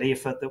that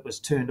effort that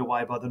was turned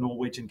away by the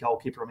Norwegian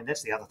goalkeeper. I mean,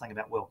 that's the other thing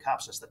about World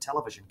Cups, is the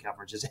television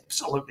coverage is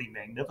absolutely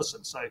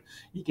magnificent. So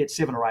you get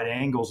 7 or 8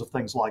 angles of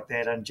things like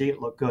that, and gee,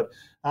 it looked good.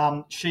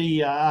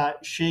 She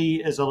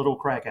is a little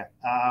cracker.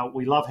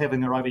 We love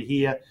having her over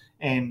here,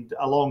 and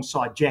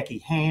alongside Jackie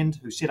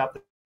Hand, who set up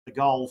the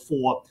goal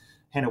for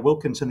Hannah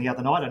Wilkinson the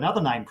other night.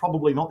 Another name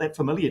probably not that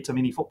familiar to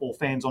many football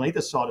fans on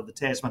either side of the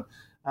Tasman.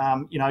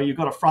 You've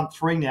got a front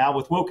three now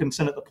with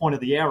Wilkinson at the point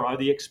of the arrow,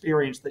 the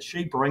experience that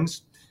she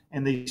brings,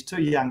 and these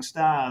 2 young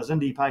stars,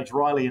 Indy Paige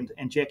Riley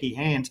and Jackie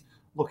Hand,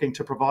 looking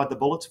to provide the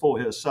bullets for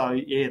her. So,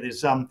 yeah,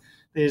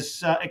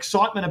 there's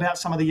excitement about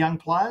some of the young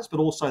players, but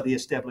also the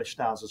established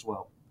stars as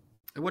well.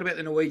 And what about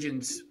the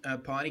Norwegians,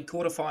 Piney?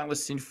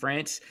 Quarterfinalists in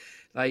France.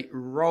 They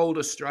rolled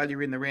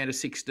Australia in the round of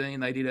 16.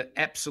 They did an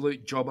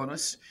absolute job on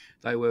us.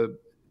 They were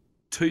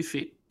too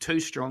fit, too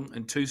strong,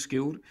 and too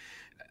skilled.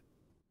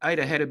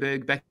 Ada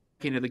Hatterberg back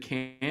into the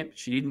camp.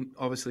 She didn't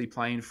obviously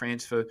play in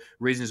France for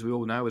reasons we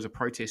all know, as a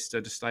protest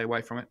to stay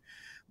away from it.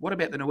 What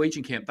about the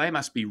Norwegian camp? They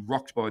must be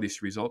rocked by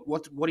this result.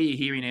 What are you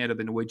hearing out of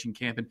the Norwegian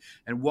camp,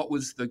 and what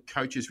was the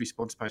coach's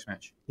response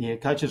post-match? Yeah,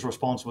 coach's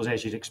response was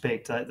as you'd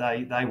expect.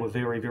 They were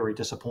very, very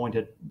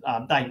disappointed.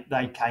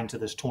 They came to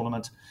this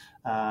tournament,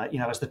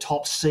 as the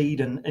top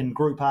seed in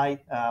Group A,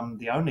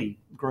 the only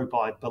group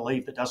I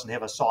believe that doesn't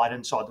have a side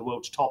inside the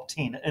world's top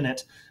 10 in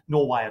it.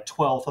 Norway at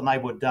 12th, and they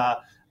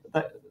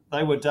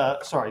would.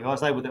 Sorry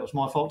guys, that was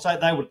my fault. So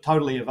they would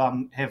totally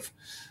have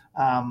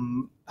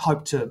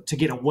hoped to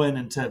get a win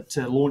and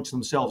to launch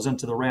themselves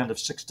into the round of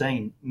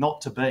 16,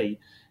 not to be.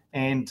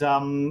 And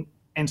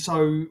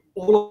so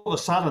all of a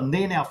sudden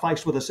they're now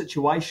faced with a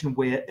situation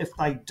where if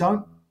they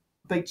don't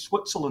beat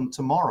Switzerland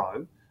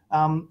tomorrow,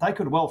 they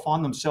could well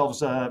find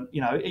themselves a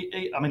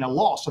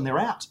loss, and they're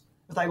out.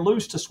 If they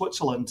lose to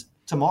Switzerland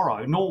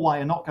tomorrow,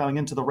 Norway are not going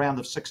into the round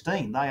of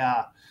 16. They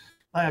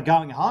are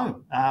going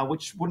home,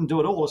 which wouldn't do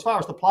it all. As far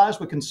as the players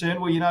were concerned,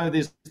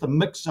 there's the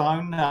mix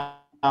zone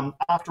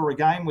after a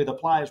game where the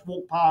players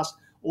walk past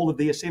all of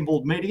the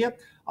assembled media.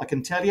 I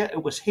can tell you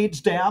it was heads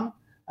down,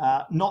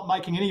 not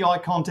making any eye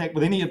contact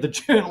with any of the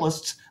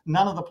journalists.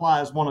 None of the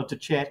players wanted to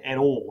chat at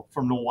all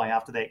from Norway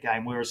after that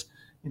game, whereas,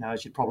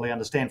 as you'd probably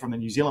understand from the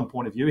New Zealand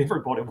point of view,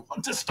 everybody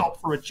wanted to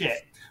stop for a chat,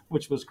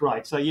 which was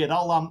great. So, yeah,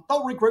 they'll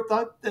regroup,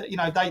 though.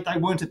 They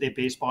weren't at their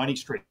best by any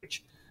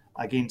stretch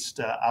against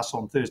us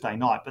on Thursday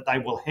night, but they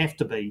will have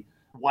to be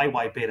way,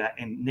 way better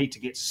and need to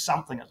get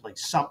at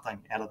least something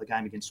out of the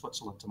game against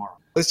Switzerland tomorrow.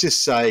 Let's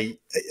just say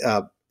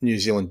New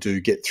Zealand do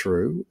get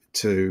through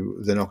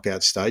to the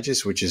knockout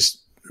stages, which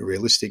is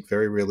realistic,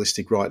 very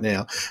realistic right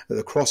now.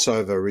 The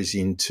crossover is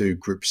into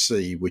Group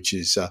C, which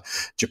is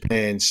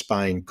Japan,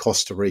 Spain,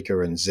 Costa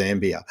Rica and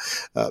Zambia.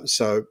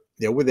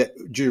 With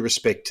that due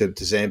respect to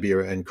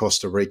Zambia and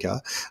Costa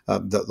Rica,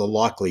 the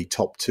likely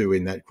top 2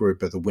 in that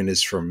group are the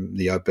winners from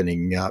the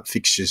opening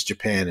fixtures,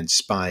 Japan and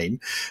Spain.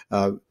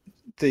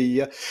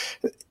 The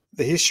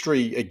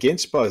history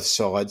against both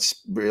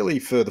sides, really,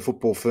 for the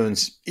Football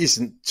Ferns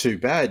isn't too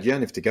bad. You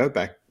don't have to go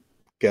back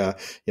in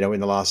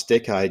the last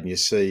decade, and you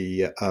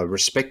see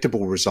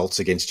respectable results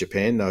against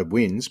Japan, no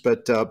wins,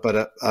 but a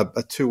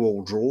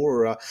 2-2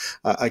 draw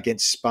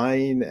against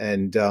Spain,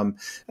 and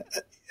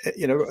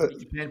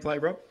Japan play,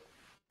 Rob?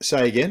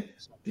 Say again.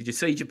 Did you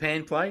see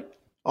Japan play?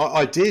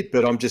 I did,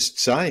 but I'm just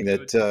saying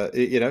that,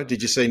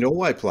 did you see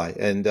Norway play?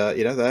 And,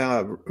 they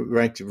are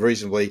ranked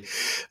reasonably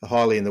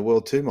highly in the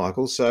world too,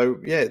 Michael. So,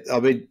 yeah, I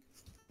mean,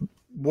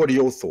 what are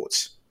your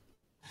thoughts?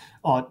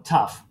 Oh,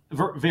 tough.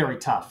 Very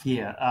tough,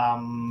 yeah.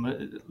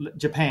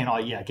 Japan,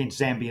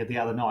 against Zambia the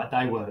other night,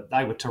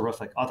 they were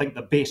terrific. I think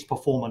the best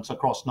performance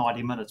across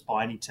 90 minutes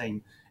by any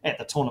team at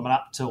the tournament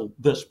up till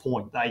this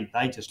point.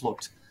 They just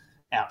looked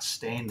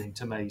outstanding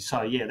to me.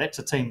 So, yeah, that's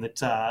a team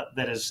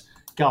that is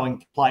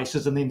going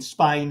places. And then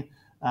Spain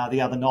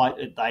the other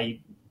night,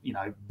 they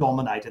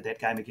dominated that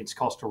game against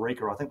Costa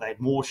Rica. I think they had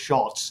more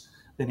shots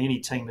than any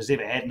team has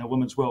ever had in a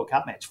Women's World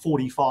Cup match,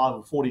 45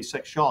 or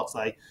 46 shots.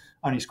 They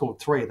only scored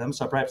 3 of them,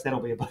 so perhaps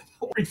that'll be a bit of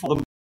a worry for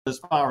them as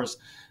far as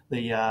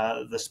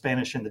the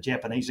Spanish and the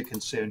Japanese are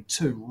concerned.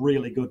 2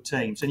 really good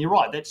teams. And you're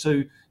right, that's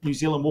who New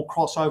Zealand will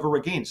cross over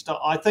against.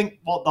 I think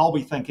what they'll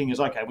be thinking is,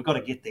 okay, we've got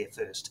to get there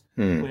first.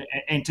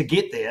 And to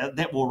get there,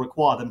 that will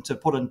require them to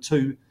put in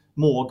 2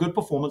 more good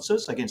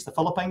performances against the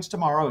Philippines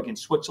tomorrow,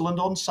 against Switzerland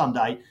on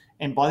Sunday.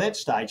 And by that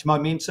stage,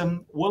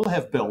 momentum will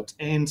have built.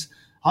 And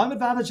home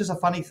advantage is a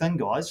funny thing,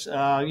 guys.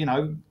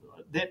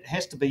 That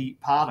has to be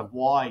part of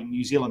why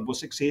New Zealand was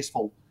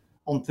successful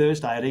on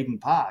Thursday at Eden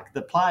Park.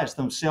 The players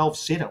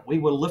themselves said it. We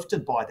were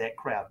lifted by that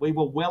crowd. We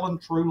were well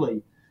and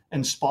truly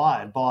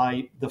inspired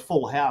by the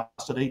full house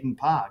at Eden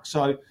Park.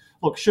 So,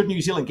 look, should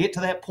New Zealand get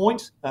to that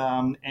point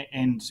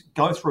and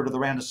go through to the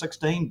round of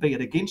 16, be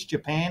it against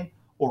Japan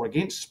or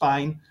against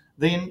Spain,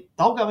 then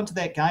they'll go into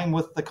that game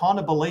with the kind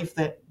of belief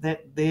that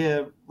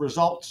their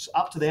results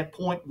up to that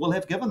point will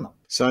have given them.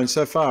 So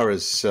insofar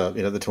as,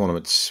 the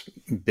tournament's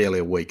barely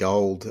a week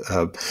old,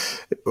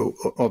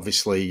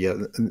 obviously,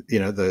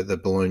 the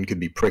balloon could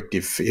be pricked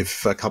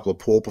if a couple of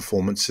poor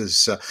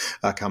performances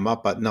come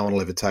up, but no one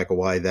will ever take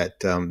away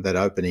that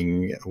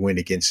opening win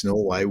against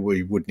Norway.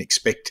 We wouldn't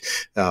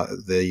expect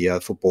the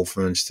Football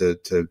Ferns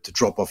to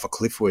drop off a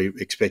cliff. We're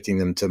expecting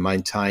them to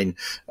maintain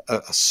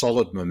a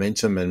solid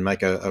momentum and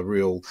make a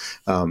real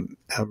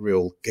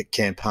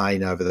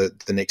campaign over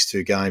the next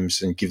 2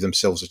 games and give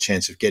themselves a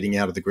chance of getting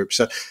out of the group.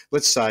 So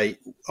let's say,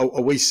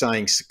 are we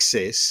saying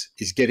success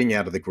is getting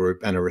out of the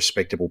group and a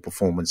respectable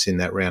performance in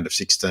that round of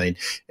 16?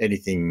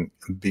 Anything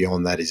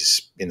beyond that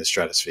is in the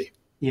stratosphere.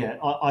 Yeah,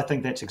 I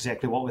think that's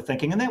exactly what we're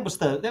thinking, and that was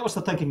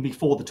the thinking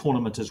before the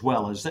tournament as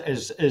well.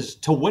 Is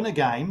to win a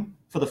game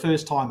for the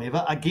first time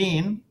ever.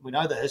 Again, we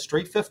know the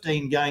history: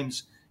 15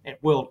 games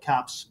at World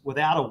Cups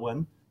without a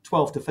win,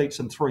 12 defeats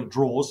and 3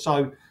 draws.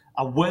 So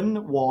a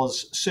win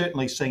was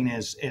certainly seen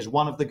as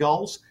one of the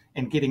goals,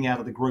 and getting out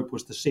of the group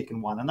was the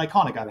second one. And they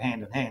kind of go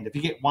hand in hand. If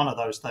you get one of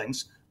those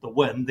things, the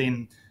win,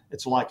 then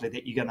it's likely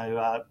that you're going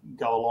to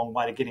go a long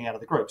way to getting out of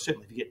the group.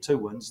 Certainly if you get 2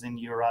 wins, then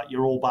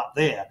you're all but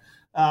there.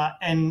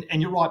 And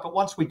you're right, but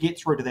once we get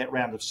through to that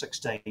round of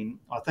 16,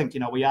 I think,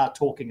 we are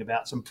talking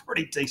about some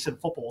pretty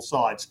decent football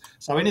sides.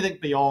 So anything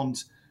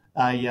beyond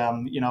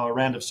a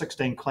round of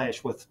 16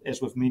 clash with,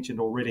 as we've mentioned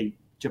already,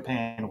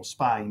 Japan or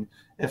Spain,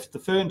 if the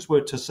Ferns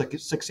were to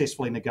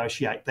successfully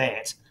negotiate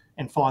that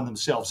and find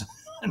themselves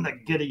in the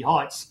giddy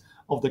heights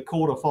of the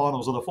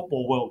quarterfinals of the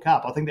Football World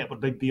Cup, I think that would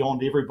be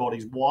beyond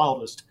everybody's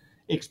wildest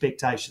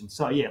expectations.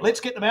 So, yeah, let's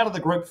get them out of the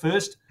group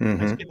first.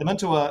 Mm-hmm. Let's get them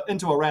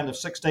into a round of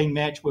 16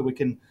 match where we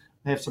can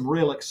have some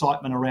real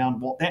excitement around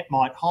what that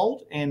might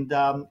hold. And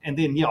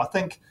then, I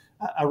think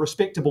a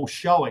respectable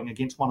showing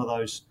against one of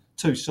those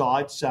 2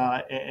 sides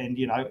and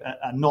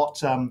a not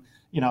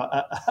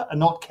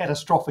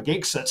catastrophic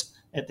exit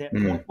at that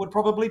point would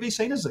probably be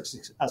seen as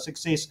a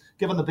success,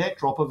 given the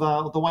backdrop of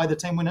the way the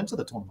team went into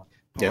the tournament.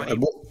 Yeah.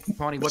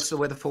 Piney, what's the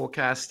weather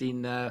forecast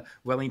in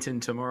Wellington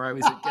tomorrow?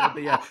 Is it going to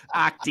be an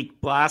Arctic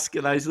blast?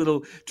 Are those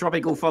little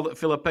tropical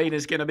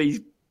Filipinas going to be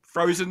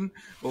frozen?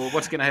 Or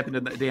what's going to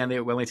happen down there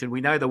at Wellington? We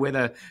know the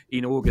weather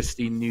in August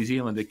in New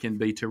Zealand. It can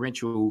be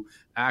torrential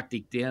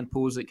Arctic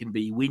downpours. It can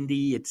be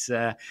windy. It's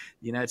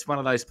it's one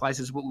of those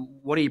places.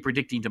 What are you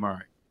predicting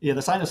tomorrow? Yeah,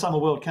 the same as Summer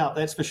World Cup,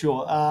 that's for sure.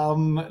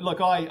 Look,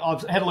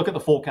 I've had a look at the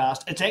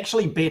forecast. It's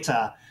actually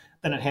better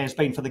than it has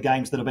been for the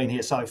games that have been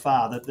here so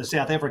far. The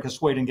South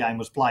Africa-Sweden game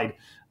was played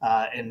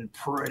in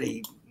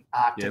pretty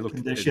Arctic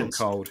conditions. It looked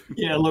cold.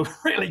 Yeah, look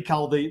really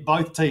cold.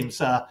 Both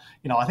teams, I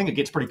think it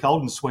gets pretty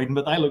cold in Sweden,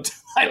 but they looked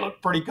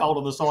pretty cold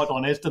on the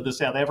sideline, as did the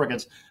South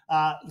Africans.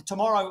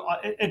 Tomorrow,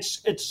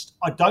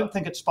 I don't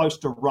think it's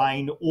supposed to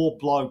rain or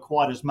blow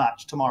quite as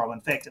much tomorrow.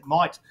 In fact, it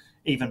might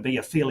even be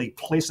a fairly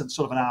pleasant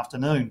sort of an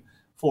afternoon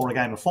for a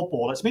game of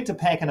football. It's meant to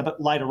pack in a bit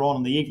later on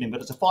in the evening,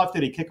 but it's a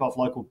 5:30 kickoff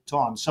local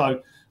time.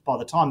 So by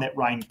the time that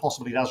rain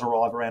possibly does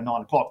arrive around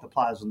 9 o'clock, the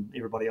players and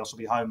everybody else will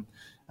be home,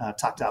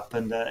 tucked up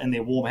in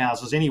their warm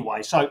houses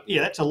anyway. So,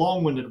 yeah, that's a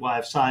long-winded way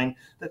of saying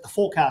that the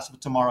forecast for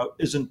tomorrow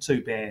isn't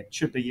too bad.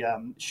 Should be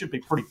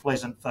pretty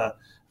pleasant for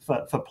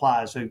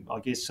players who,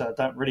 I guess,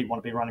 don't really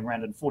want to be running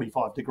around in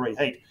 45-degree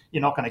heat.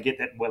 You're not going to get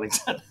that in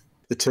Wellington.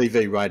 the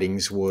TV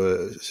ratings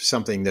were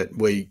something that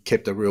we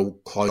kept a real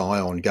close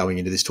eye on going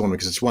into this tournament,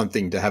 because it's one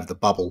thing to have the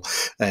bubble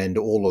and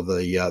all of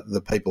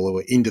the people who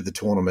are into the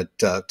tournament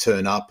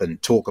turn up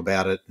and talk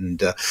about it and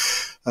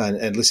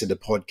listen to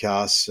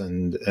podcasts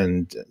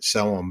and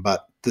so on,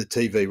 but the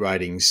TV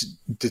ratings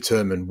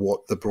determine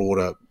what the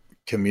broader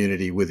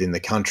community within the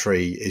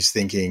country is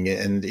thinking.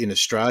 And in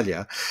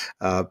Australia,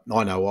 I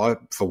know I,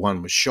 for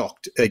one, was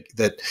shocked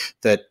that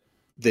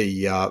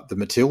the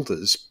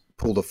Matildas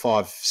pulled the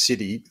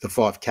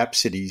five cap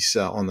cities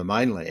on the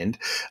mainland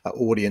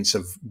audience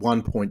of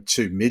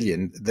 1.2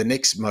 million. The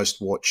next most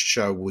watched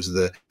show was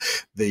the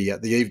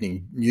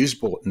evening news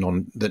bulletin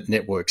on the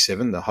Network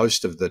 7, the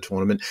host of the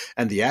tournament,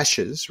 and the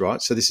Ashes,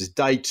 right? So this is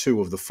day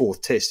 2 of the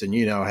 4th test, and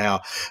you know how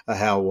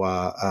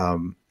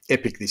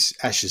epic this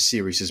Ashes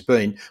series has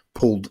been,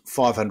 pulled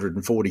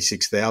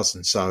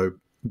 546,000, so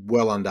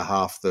well under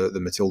half the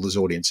Matildas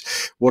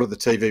audience. What have the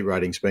TV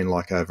ratings been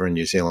like over in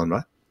New Zealand,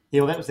 mate?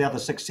 Yeah, well, that was the other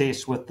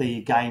success with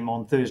the game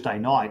on Thursday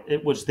night.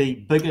 It was the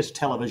biggest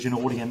television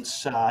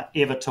audience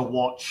ever to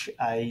watch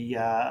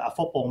a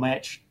football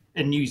match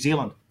in New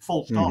Zealand.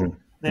 Full stop. Mm-hmm.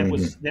 That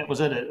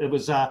was it. It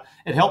was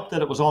it helped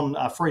that it was on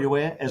free to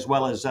air as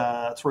well as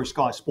through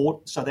Sky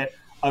Sport, so that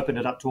opened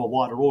it up to a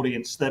wider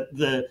audience. That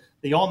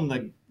the on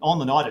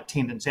the night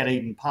attendance at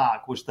Eden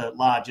Park was the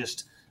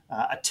largest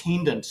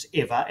attendance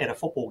ever at a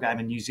football game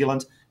in New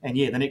Zealand. And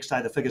yeah, the next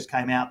day the figures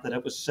came out that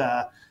it was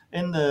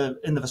in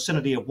the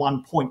vicinity of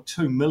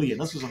 1.2 million.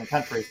 This was in a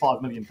country of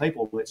 5 million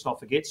people, let's not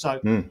forget. So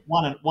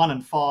 1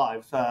 in 5,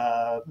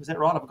 is that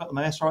right? I've got the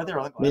maths right there.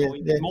 I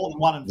think more than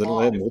 1 in 5.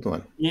 More than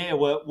one. Yeah,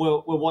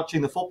 we're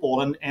watching the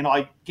football, and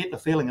I get the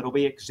feeling it'll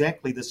be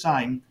exactly the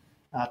same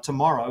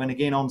tomorrow and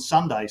again on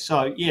Sunday.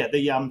 So yeah,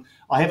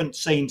 I haven't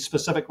seen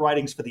specific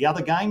ratings for the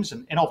other games,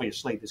 and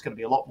obviously there's going to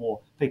be a lot more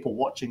people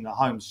watching the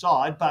home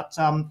side. But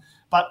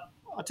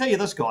I'll tell you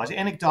this, guys,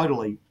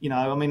 anecdotally,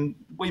 I mean,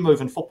 we move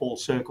in football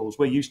circles.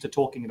 We're used to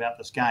talking about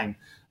this game.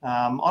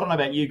 I don't know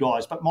about you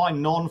guys, but my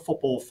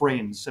non-football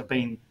friends have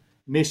been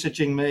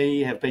messaging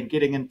me, have been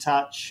getting in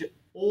touch.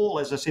 All,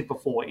 as I said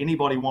before,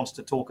 anybody wants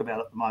to talk about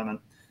at the moment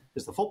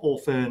is the Football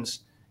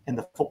Ferns and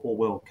the Football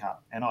World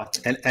Cup. And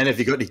have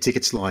you got any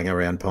tickets lying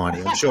around,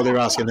 Piney? I'm sure they're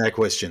asking that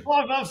question.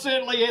 I've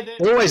certainly had that.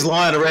 They're always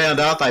lying around,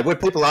 aren't they? When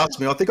people ask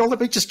me, I think, let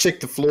me just check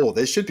the floor.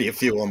 There should be a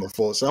few on the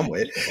floor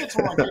somewhere. That's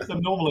where I get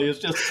them normally, is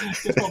just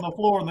on the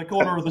floor in the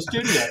corner of the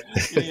studio.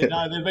 Yeah,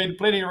 no, there have been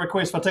plenty of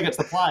requests for tickets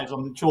to players.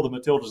 I'm sure the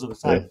Matildas are the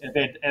same.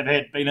 Yeah.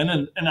 Have been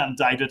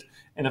inundated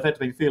and have had to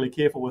be fairly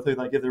careful with who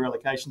they give their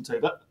allocation to.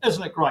 But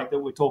isn't it great that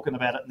we're talking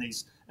about it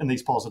in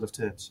these positive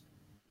terms?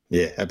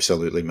 Yeah,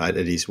 absolutely, mate.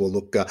 It is. Well,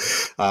 look,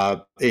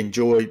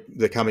 enjoy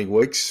the coming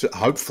weeks.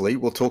 Hopefully,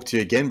 we'll talk to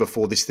you again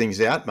before this thing's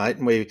out, mate.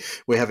 And we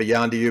have a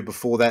yarn to you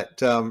before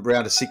that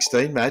round of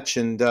 16 match,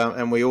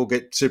 and we all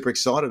get super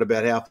excited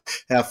about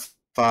how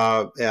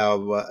far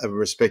our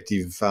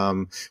respective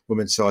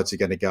women's sides are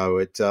going to go.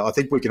 I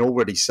think we can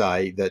already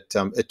say that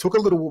it took a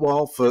little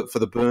while for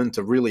the burn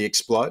to really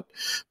explode,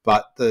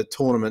 but the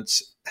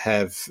tournaments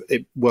have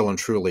well and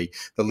truly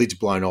the lid's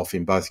blown off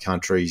in both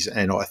countries.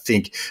 And I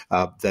think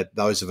that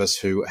those of us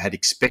who had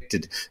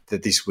expected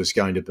that this was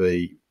going to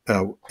be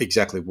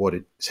exactly what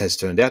it has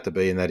turned out to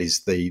be, and that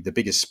is the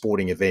biggest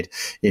sporting event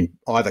in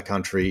either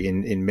country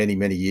in many,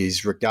 many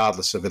years,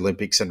 regardless of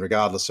Olympics and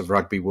regardless of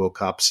Rugby World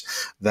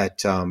Cups, that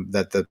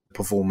the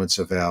performance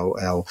of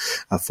our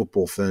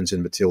Football Ferns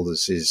and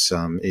Matildas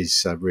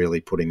is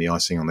really putting the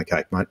icing on the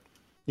cake, mate.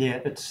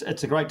 Yeah, it's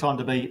a great time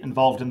to be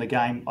involved in the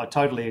game. I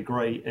totally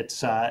agree.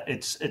 It's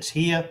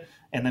here,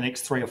 and the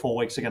next 3 or 4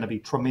 weeks are going to be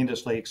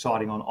tremendously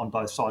exciting on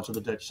both sides of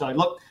the ditch. So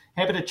look,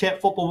 happy to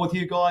chat football with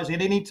you guys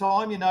at any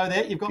time. You know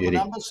that. You've got my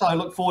number, so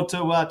look forward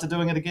to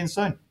doing it again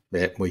soon.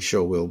 Yeah, we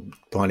sure will.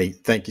 Piney,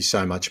 thank you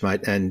so much,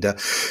 mate. And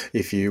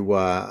if you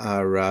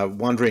are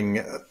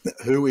wondering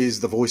who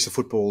is the voice of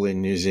football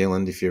in New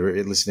Zealand, if you're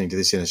listening to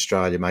this in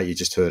Australia, mate, you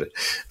just heard it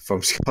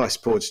from Sky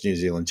Sports New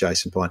Zealand,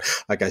 Jason Pine.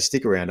 Okay,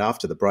 stick around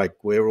after the break.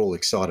 We're all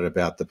excited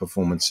about the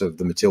performance of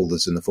the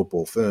Matildas and the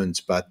Football Ferns,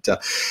 but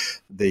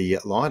the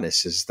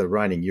Lionesses, the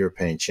reigning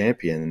European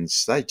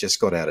champions, they just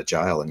got out of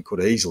jail and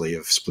could easily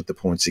have split the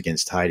points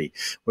against Haiti.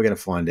 We're going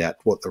to find out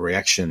what the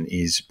reaction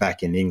is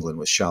back in England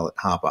with Charlotte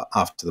Harpur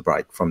after the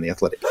break from The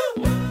Athletic.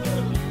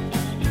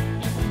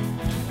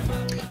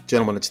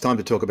 Gentlemen, it's time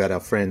to talk about our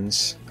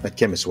friends at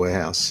Chemist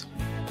Warehouse,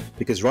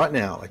 because right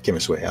now at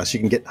Chemist Warehouse you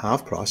can get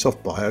half price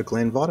off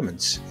BioGlan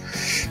vitamins.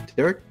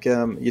 Derek,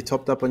 you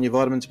topped up on your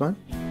vitamins, mate?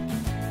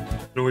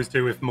 Could always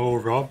do with more,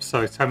 Rob,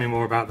 so tell me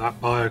more about that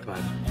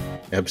BioGlan.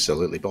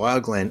 Absolutely.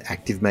 BioGlan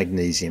Active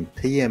Magnesium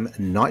PM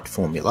Night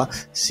Formula,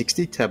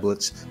 60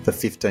 tablets for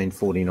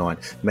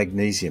 $15.49.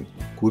 Magnesium,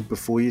 good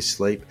before you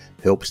sleep,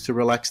 helps to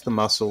relax the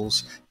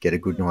muscles, get a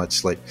good night's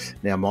sleep.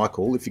 Now,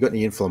 Michael, if you've got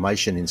any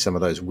inflammation in some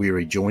of those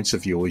weary joints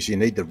of yours, you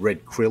need the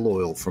red krill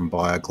oil from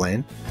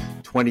BioGlan,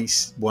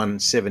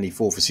 $21.74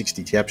 for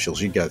 60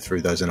 capsules. You'd go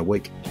through those in a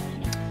week.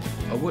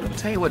 I'll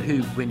tell you what,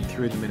 who went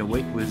through them in a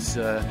week was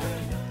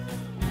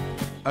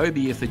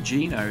Obi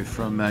Ifugino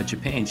from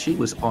Japan. She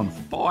was on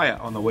fire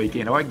on the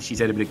weekend. I reckon she's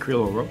had a bit of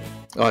krill or Rob.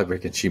 I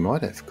reckon she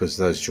might have, because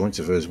those joints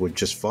of hers were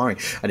just firing.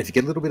 And if you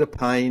get a little bit of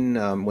pain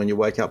when you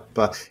wake up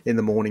in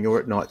the morning or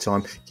at night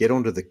time, get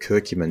onto the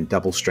curcumin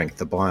double strength,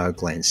 the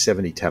BioGland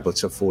 70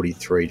 tablets are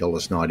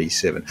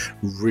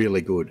 $43.97.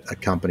 Really good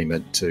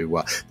accompaniment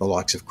to the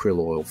likes of krill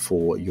oil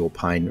for your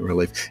pain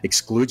relief.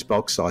 Excludes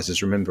bulk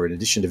sizes. Remember, in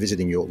addition to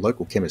visiting your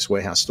local Chemist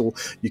Warehouse store,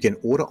 you can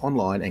order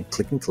online and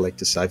click and collect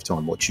to save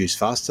time, or choose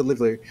fast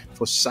delivery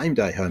for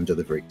same-day home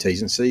delivery.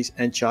 T's and C's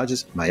and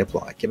charges may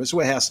apply. Chemist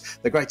Warehouse,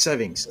 the great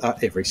savings are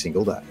every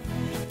single day.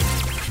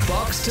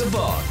 Box to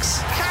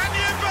Box. Can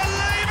you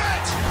believe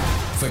it?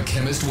 For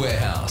Chemist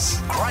Warehouse.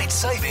 Great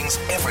savings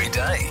every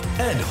day.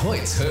 And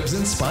Hoyt's Herbs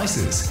and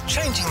Spices.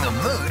 Changing the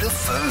mood of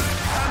food.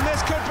 And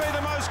this could be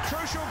the most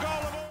crucial goal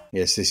of all.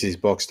 Yes, this is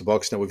Box to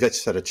Box. Now, we've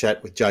just had a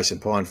chat with Jason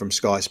Pine from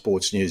Sky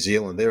Sports New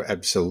Zealand. They're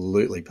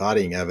absolutely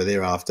partying over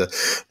there after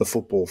the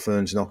Football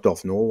Ferns knocked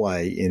off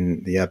Norway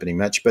in the opening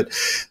match. But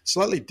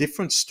slightly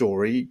different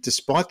story,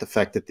 despite the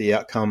fact that the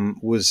outcome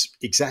was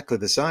exactly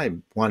the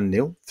same.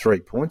 1-0, 3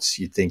 points.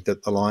 You'd think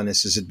that the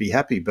Lionesses would be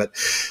happy. But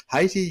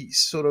Haiti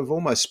sort of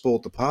almost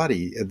spoilt the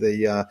party.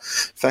 The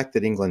fact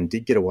that England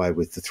did get away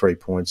with the 3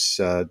 points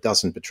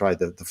doesn't betray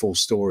the full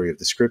story of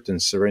the script.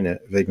 And Serena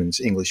Wiegman's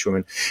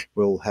Englishwoman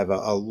will have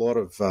a lot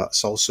of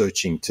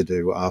soul-searching to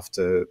do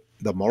after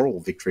the moral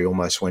victory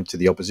almost went to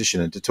the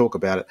opposition. And to talk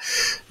about it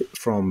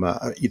from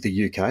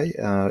the UK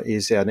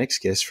is our next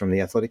guest from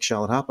the Athletic,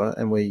 Charlotte Harpur,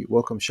 and we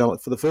welcome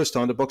Charlotte for the first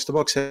time to Box to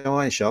Box. How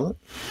are you, Charlotte?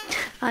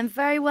 I'm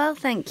very well,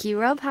 thank you,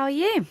 Rob. How are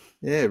you?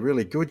 Yeah,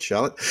 really good,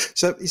 Charlotte.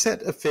 So is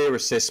that a fair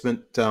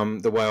assessment,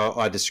 the way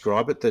I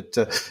describe it, that,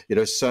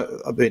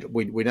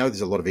 we know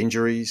there's a lot of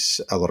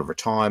injuries, a lot of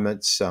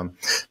retirements,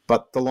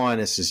 but the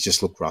Lionesses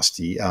just look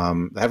rusty.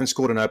 They haven't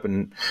scored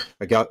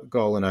a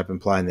goal in open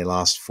play in their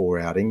last 4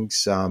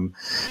 outings,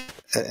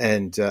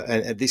 and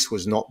this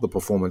was not the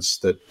performance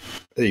that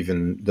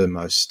even the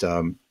most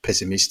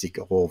pessimistic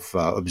of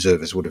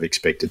observers would have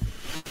expected.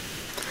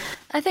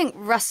 I think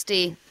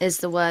rusty is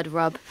the word,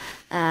 Rob.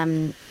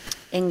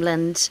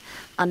 England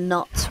are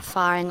not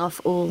firing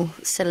off all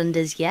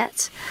cylinders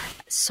yet.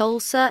 Soul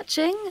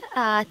searching,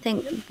 I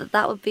think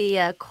that would be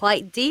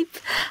quite deep.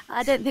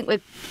 I don't think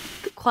we're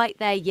quite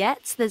there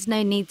yet. There's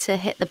no need to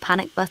hit the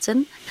panic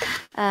button.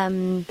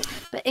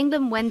 But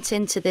England went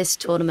into this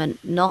tournament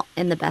not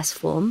in the best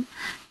form,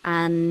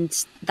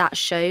 and that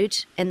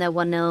showed in their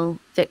 1-0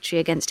 victory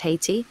against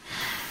Haiti.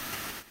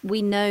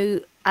 We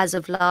know as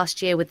of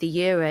last year with the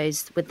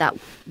Euros, with that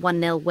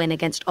 1-0 win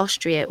against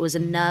Austria, it was a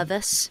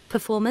nervous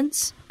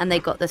performance and they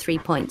got the 3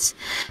 points.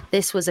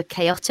 This was a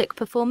chaotic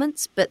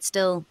performance, but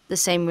still the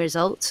same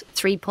result,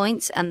 3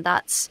 points, and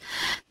that's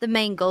the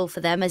main goal for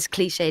them, as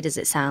cliched as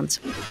it sounds.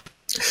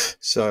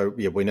 So,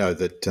 yeah, we know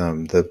that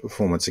the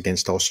performance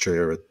against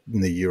Austria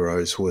in the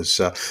Euros was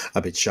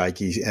a bit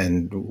shaky,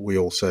 and we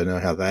also know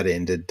how that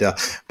ended.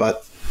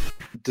 But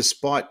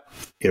despite,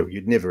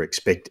 you'd never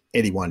expect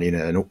anyone in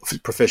a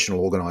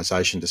professional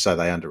organisation to say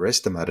they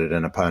underestimated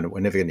an opponent.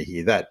 We're never going to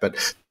hear that.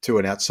 But to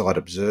an outside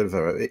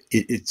observer,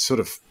 it sort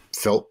of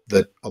felt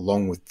that,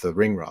 along with the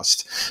ring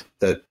rust,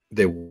 that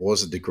there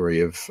was a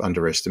degree of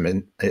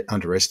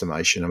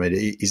underestimation. I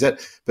mean, is that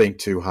being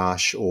too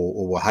harsh,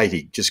 or were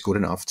Haiti just good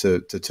enough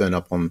to turn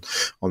up on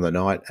the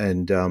night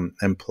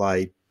and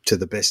play to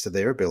the best of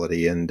their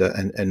ability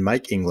and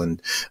make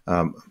England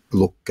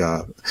look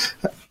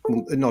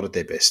not at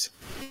their best?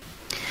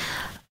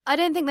 I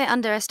don't think they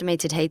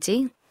underestimated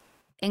Haiti.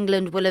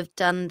 England will have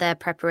done their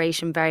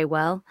preparation very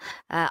well.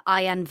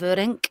 Ian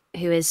Verink,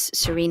 who is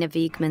Serena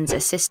Wiegman's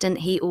assistant,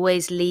 he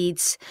always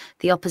leads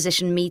the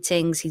opposition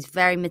meetings. He's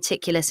very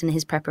meticulous in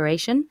his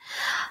preparation.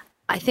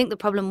 I think the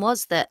problem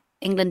was that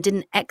England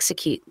didn't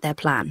execute their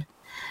plan.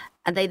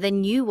 And they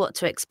knew what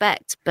to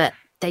expect, but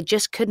they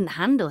just couldn't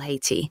handle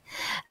Haiti.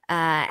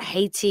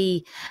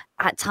 Haiti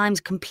at times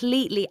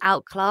completely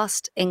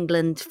outclassed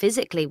England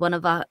physically. One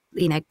of our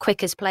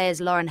quickest players,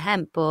 Lauren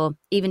Hemp, or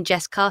even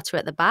Jess Carter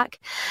at the back.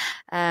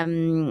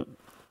 Melchi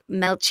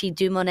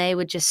Dumonet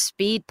would just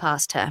speed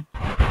past her.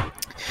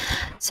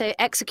 So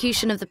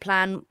execution of the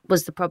plan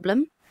was the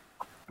problem.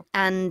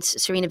 And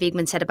Serena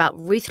Wiegman said about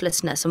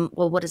ruthlessness. And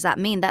well, what does that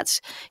mean?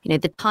 That's,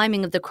 the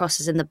timing of the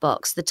crosses in the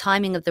box, the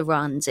timing of the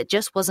runs. It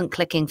just wasn't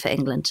clicking for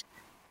England.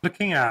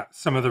 Looking at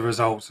some of the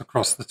results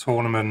across the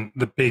tournament,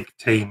 the big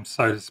teams,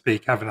 so to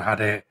speak, haven't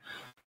had it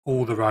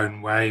all their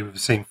own way.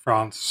 We've seen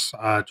France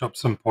drop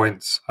some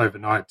points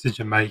overnight to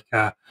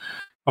Jamaica.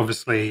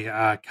 Obviously,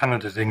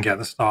 Canada didn't get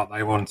the start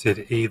they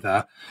wanted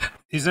either.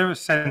 Is there a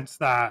sense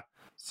that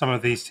some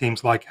of these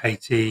teams like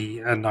Haiti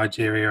and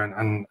Nigeria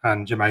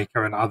and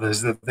Jamaica and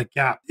others, that the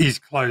gap is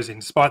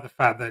closing, despite the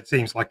fact that it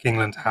seems like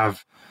England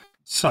have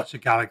such a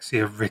galaxy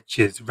of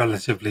riches,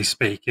 relatively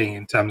speaking,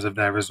 in terms of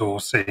their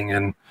resourcing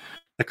and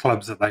the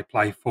clubs that they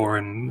play for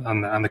and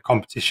the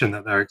competition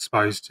that they're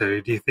exposed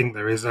to. Do you think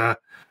there is a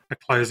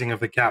closing of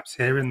the gaps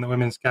here in the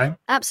women's game?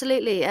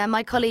 Absolutely.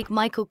 My colleague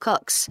Michael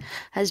Cox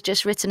has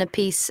just written a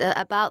piece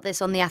about this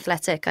on The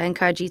Athletic. I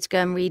encourage you to go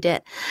and read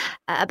it,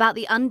 about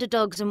the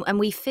underdogs. And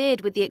we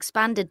feared with the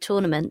expanded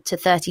tournament to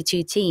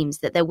 32 teams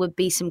that there would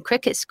be some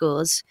cricket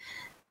scores.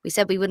 We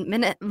said we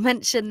wouldn't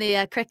mention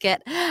the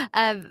cricket,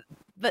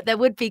 but there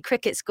would be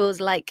cricket scores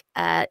like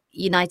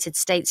United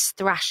States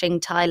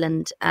thrashing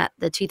Thailand at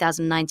the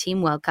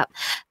 2019 World Cup.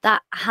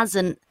 That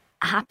hasn't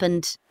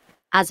happened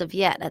as of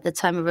yet. At the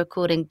time of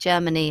recording,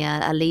 Germany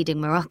are leading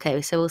Morocco.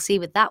 So we'll see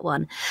with that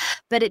one.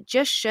 But it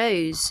just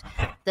shows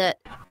that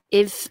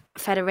if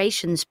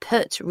federations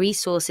put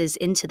resources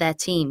into their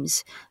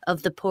teams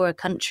of the poorer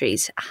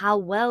countries, how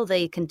well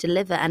they can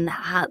deliver, and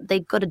how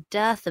they've got a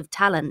dearth of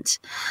talent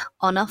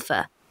on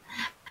offer.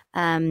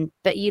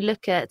 But you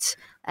look at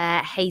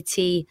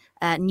Haiti,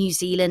 New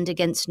Zealand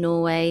against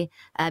Norway,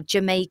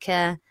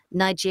 Jamaica,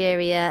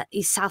 Nigeria,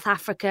 South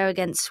Africa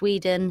against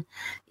Sweden.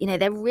 You know,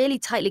 they're really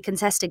tightly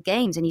contested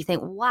games. And you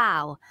think,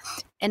 wow,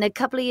 in a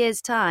couple of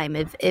years' time,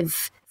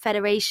 if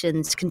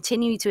federations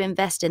continue to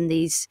invest in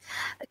these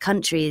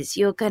countries,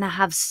 you're going to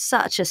have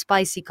such a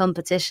spicy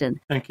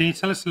competition. And can you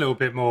tell us a little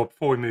bit more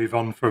before we move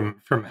on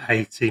from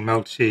Haiti?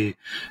 Melchi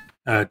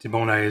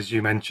Dumone, as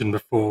you mentioned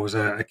before, was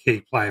a key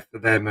player for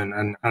them,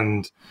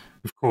 and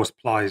of course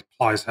plies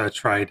her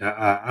trade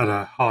at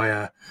a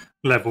higher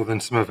level than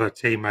some of her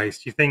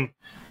teammates. Do you think,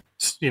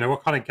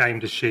 what kind of game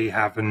does she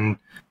have, and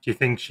do you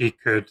think she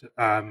could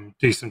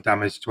do some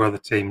damage to other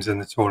teams in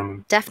the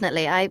tournament?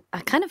 Definitely. I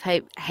kind of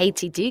hope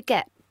Haiti do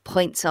get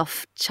points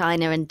off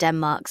China and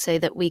Denmark so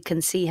that we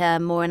can see her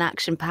more in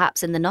action,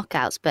 perhaps in the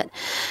knockouts. But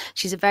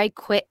she's a very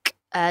quick,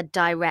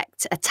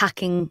 direct,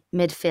 attacking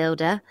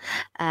midfielder.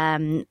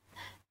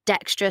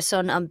 Dexterous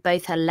on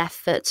both her left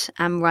foot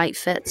and right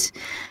foot.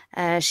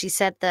 She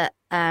said that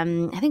I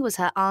think it was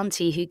her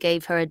auntie who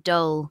gave her a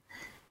doll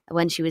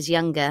when she was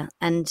younger,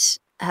 and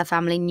her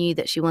family knew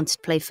that she wanted to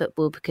play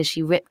football because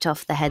she ripped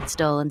off the head's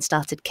doll and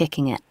started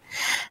kicking it.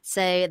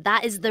 So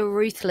that is the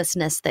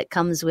ruthlessness that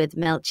comes with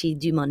Melchi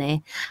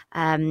Dumone.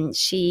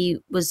 She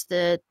was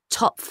the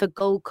top for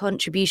goal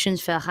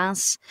contributions for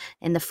Reims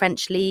in the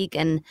French league,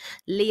 and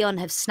Lyon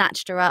have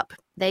snatched her up.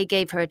 They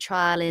gave her a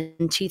trial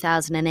in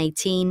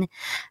 2018.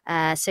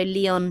 So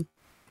Lyon,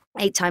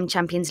 8-time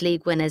Champions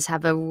League winners,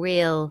 have a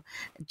real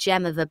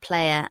gem of a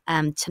player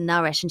to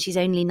nourish, and she's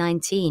only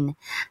 19.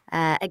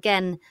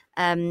 Again,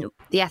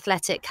 The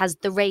Athletic has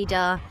the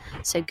radar,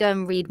 so go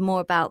and read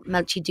more about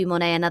Melchi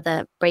Dumone and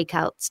other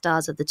breakout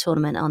stars of the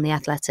tournament on The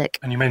Athletic.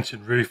 And you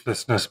mentioned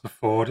ruthlessness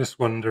before. Just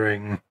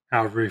wondering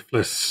how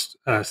ruthless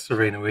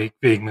Serena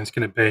Wiegman's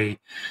going to be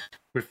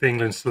with the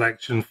England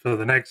selection for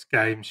the next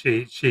game.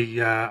 She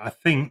I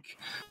think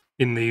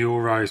in the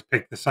Euros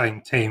picked the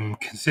same team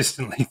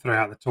consistently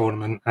throughout the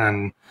tournament,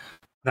 and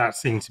that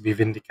seemed to be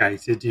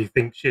vindicated. Do you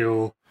think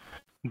she'll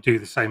do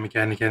the same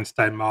again against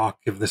Denmark,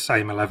 give the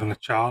same 11 a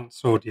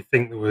chance, or do you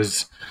think there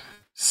was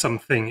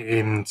something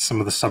in some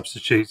of the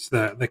substitutes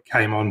that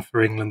came on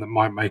for England that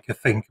might make her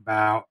think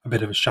about a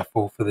bit of a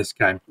shuffle for this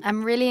game?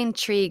 I'm really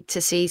intrigued to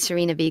see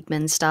Serena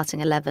Wiegman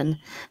starting 11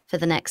 for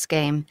the next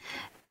game.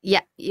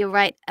 Yeah, you're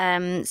right.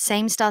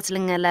 Same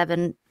starting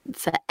 11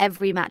 for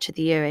every match of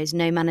the Euros.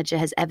 No manager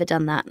has ever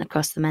done that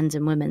across the men's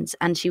and women's.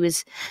 And she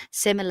was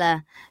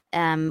similar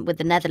with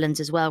the Netherlands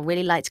as well.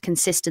 Really liked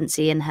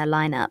consistency in her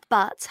lineup.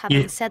 But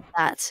having said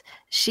that,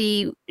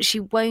 she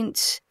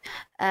won't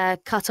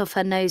cut off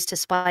her nose to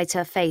spite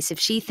her face. If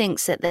she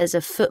thinks that there's a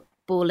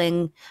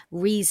footballing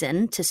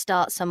reason to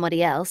start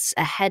somebody else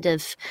ahead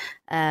of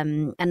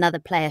another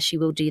player, she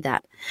will do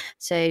that.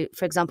 So,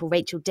 for example,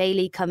 Rachel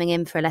Daly coming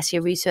in for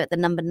Alessia Russo at the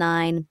number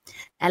 9.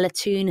 Ella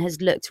Toone has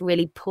looked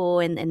really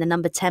poor in the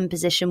number 10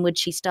 position. Would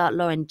she start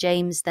Lauren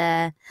James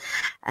there?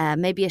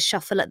 Maybe a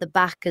shuffle at the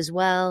back as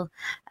well.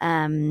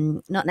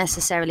 Not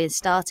necessarily in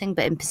starting,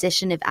 but in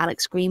position if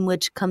Alex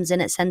Greenwood comes in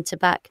at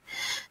centre-back.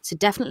 So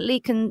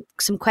definitely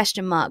some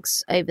question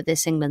marks over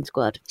this England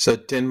squad. So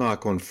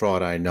Denmark on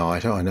Friday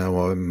night. I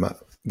know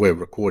we're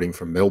recording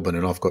from Melbourne,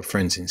 and I've got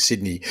friends in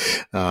Sydney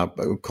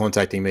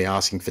contacting me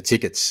asking for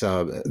tickets.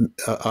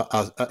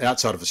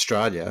 Outside of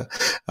Australia,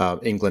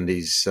 England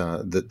is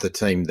the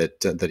team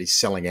that is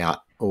selling out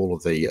all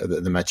of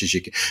the matches.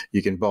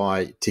 You can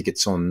buy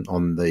tickets on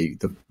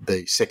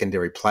the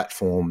secondary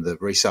platform, the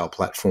resale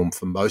platform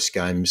for most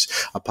games,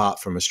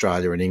 apart from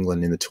Australia and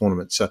England in the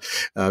tournament. So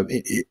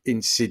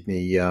in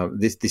Sydney,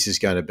 this is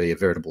going to be a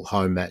veritable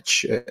home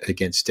match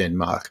against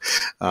Denmark.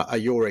 Are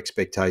your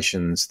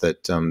expectations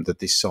that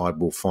this side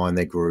will find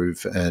their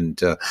groove?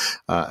 And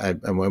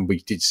when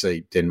we did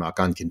see Denmark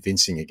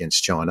unconvincing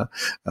against China,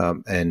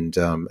 and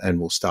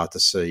we'll start to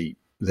see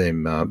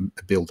them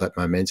build that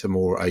momentum,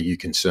 or are you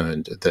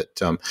concerned that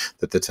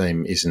that the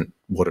team isn't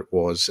what it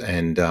was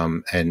and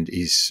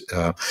is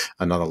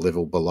another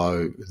level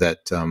below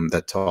that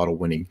that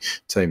title-winning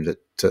team that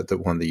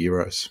won the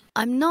Euros?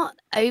 I'm not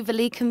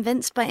overly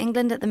convinced by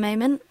England at the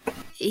moment.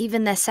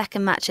 Even their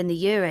second match in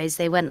the Euros,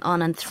 they went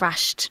on and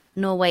thrashed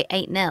Norway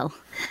 8-0,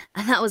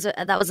 and that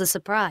was a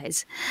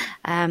surprise.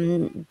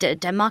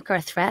 Denmark are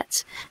a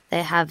threat.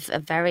 They have a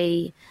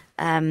very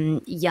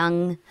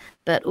young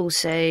but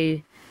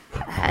also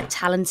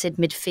talented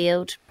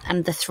midfield,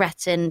 and the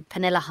threat in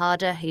Pernille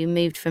Harder, who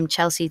moved from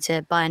Chelsea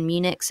to Bayern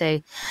Munich.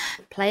 So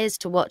players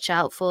to watch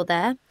out for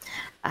there.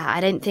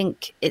 I don't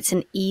think it's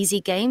an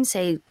easy game.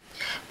 So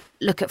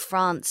look at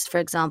France, for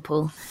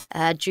example,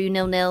 drew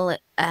 0-0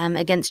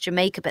 against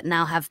Jamaica, but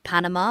now have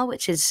Panama,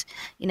 which is,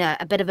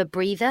 a bit of a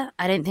breather.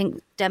 I don't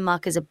think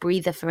Denmark is a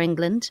breather for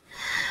England.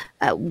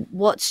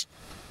 What's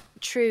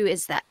true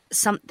is that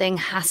something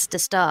has to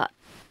start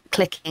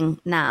clicking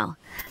now.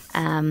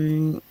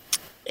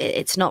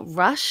 It's not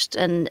rushed,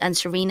 and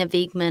Sarina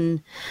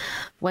Wiegman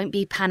won't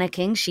be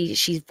panicking.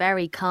 She's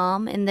very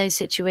calm in those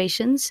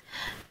situations,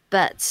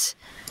 but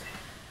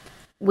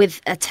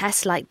with a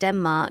test like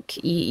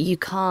Denmark, you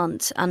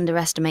can't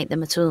underestimate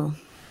them at all.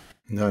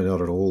 No,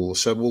 not at all.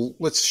 So, well,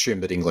 let's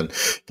assume that England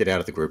get out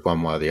of the group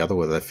one way or the other,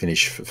 whether they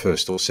finish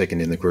first or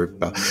second in the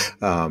group.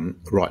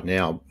 Right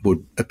now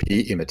would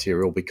appear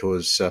immaterial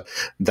because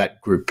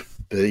that Group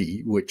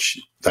B, which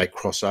they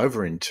cross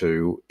over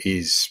into,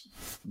 is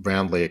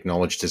roundly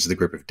acknowledged as the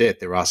group of death.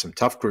 There are some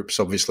tough groups,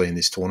 obviously, in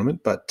this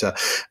tournament, but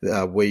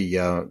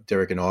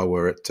Derek and I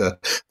were at the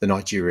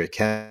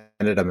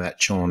Nigeria-Canada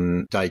match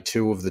on day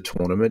 2 of the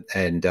tournament,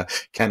 and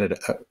Canada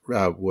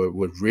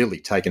were really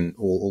taken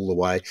all the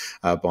way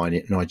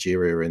by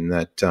Nigeria in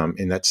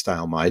that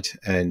stalemate,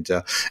 and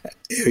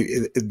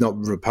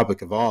not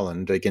Republic of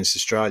Ireland against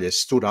Australia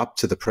stood up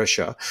to the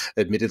pressure,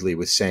 admittedly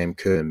with Sam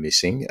Kerr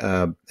missing,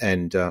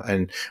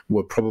 and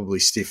were probably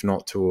stiff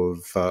not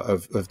to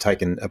have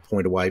taken a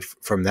point away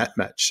from that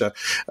match. So,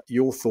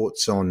 your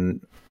thoughts on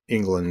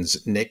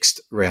England's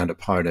next round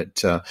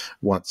opponent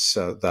once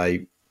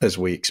they, as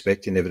we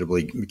expect,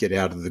 inevitably get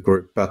out of the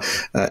group.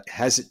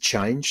 Has it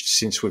changed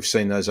since we've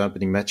seen those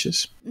opening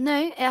matches?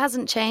 No, it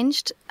hasn't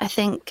changed. I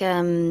think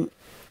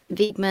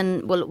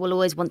Wiegman will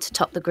always want to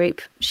top the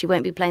group. She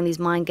won't be playing these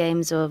mind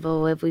games of,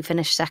 if we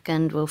finish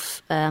second, we'll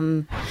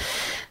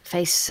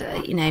face,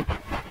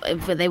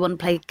 if they want to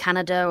play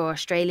Canada or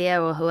Australia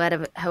or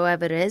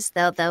whoever it is,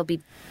 they'll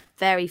be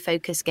very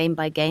focused game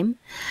by game.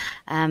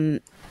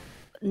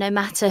 No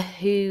matter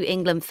who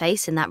England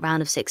face in that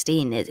round of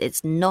 16,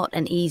 it's not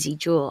an easy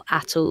draw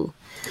at all.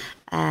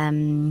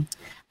 And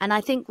I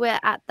think we're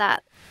at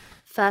that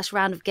first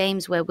round of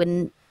games where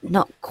we're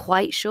not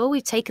quite sure.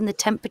 We've taken the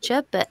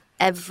temperature, but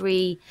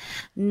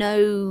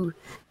no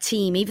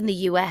team, even the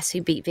US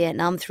who beat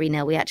Vietnam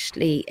 3-0, we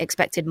actually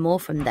expected more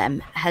from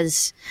them,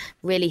 has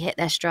really hit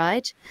their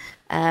stride.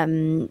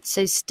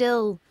 So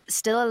still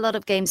a lot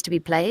of games to be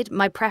played.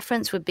 My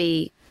preference would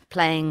be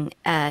playing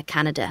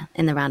Canada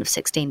in the round of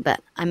 16, but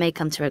I may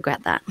come to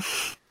regret that,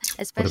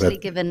 especially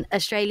given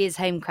Australia's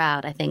home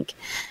crowd. I think,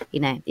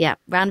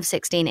 round of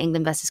 16,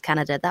 England versus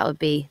Canada, that would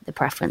be the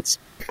preference.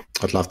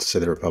 I'd love to see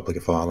the Republic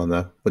of Ireland,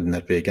 though. Wouldn't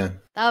that be a game?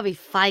 That would be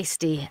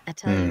feisty, I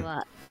tell you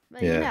what.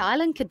 But,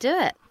 Ireland could do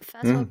it.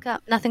 First World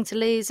Cup, nothing to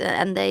lose,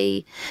 and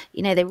they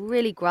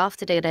really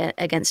grafted it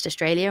against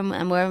Australia,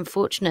 and we're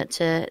unfortunate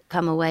to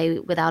come away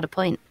without a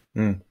point.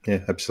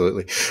 Yeah,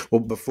 absolutely.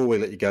 Well, before we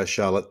let you go,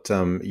 Charlotte,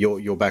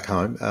 you're back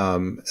home.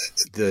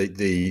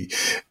 The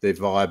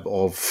vibe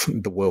of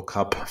the World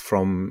Cup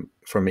from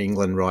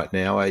England right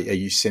now, are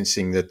you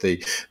sensing that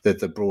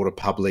the broader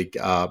public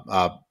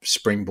are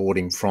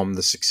springboarding from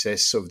the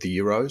success of the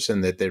Euros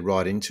and that they're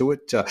right into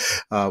it?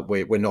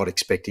 We're not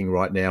expecting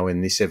right now in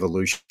this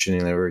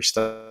evolutionary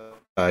stage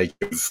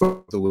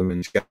of the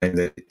women's game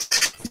that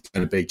it's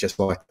going to be just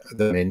like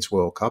the men's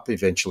World Cup.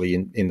 Eventually,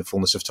 in the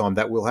fullness of time,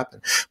 that will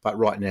happen. But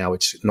right now,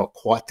 it's not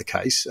quite the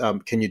case.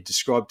 Can you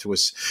describe to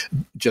us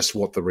just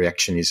what the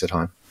reaction is at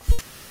home?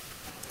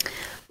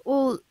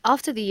 Well,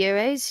 after the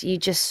Euros, you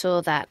just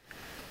saw that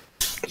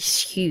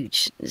it's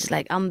huge. It's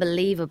like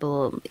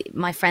unbelievable.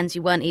 My friends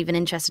who weren't even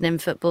interested in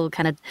football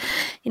kind of,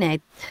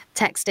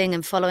 texting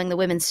and following the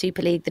Women's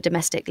Super League, the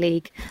domestic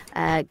league.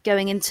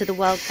 Going into the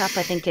World Cup,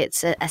 I think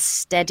it's a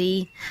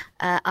steady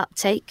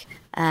uptake.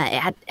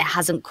 It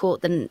hasn't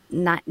caught the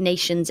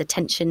nation's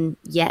attention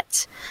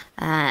yet,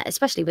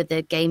 especially with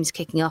the games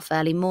kicking off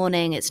early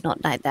morning. It's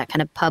not like that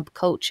kind of pub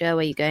culture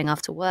where you're going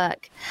after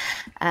work.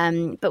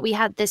 But we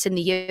had this in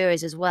the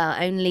Euros as well.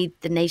 Only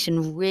the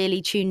nation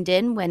really tuned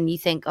in when you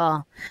think,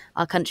 our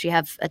country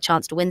have a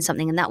chance to win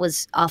something. And that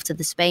was after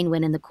the Spain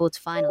win in the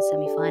quarterfinals,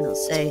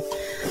 semi-finals. So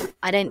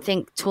I don't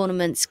think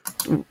tournaments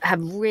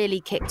have really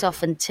kicked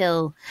off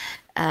until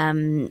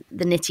the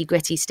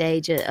nitty-gritty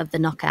stage of the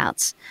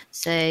knockouts.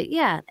 So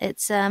yeah,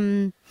 it's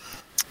a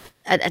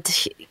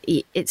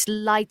it's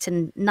night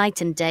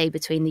and day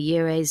between the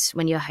Euros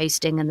when you're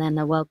hosting and then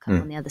the World Cup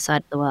on the other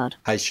side of the world.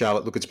 Hey,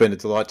 Charlotte, look, it's been a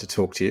delight to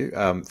talk to you.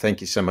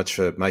 Thank you so much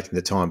for making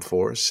the time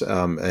for us.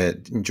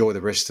 Enjoy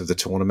the rest of the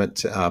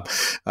tournament.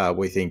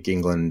 We think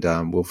England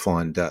will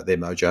find their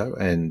mojo,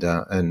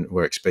 and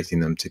we're expecting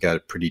them to go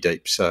pretty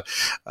deep. So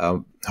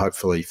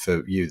hopefully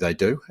for you they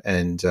do,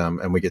 and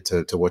we get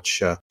to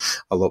watch a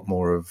lot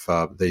more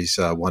of these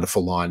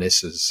wonderful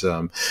Lionesses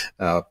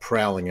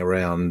prowling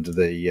around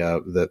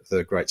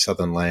the great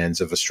southern lands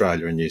of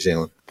Australia and New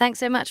Zealand. Thanks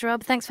so much,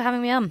 Rob. Thanks for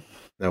having me on.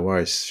 No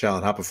worries.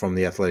 Charlotte Harpur from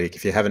The Athletic.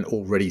 If you haven't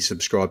already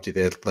subscribed to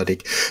The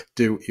Athletic,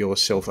 do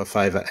yourself a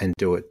favour and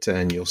do it,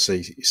 and you'll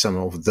see some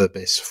of the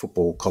best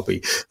football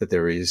copy that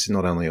there is,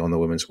 not only on the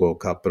Women's World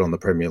Cup, but on the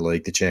Premier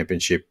League, the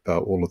Championship,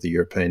 all of the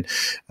European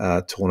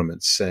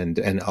tournaments, and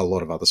a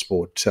lot of other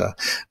sport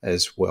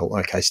as well.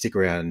 Okay, stick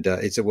around.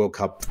 It's a World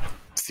Cup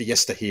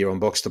fiesta here on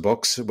Box to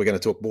Box. We're going to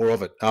talk more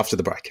of it after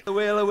the break.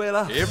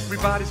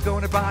 Everybody's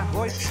going to buy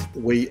Hoyts.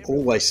 We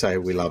always say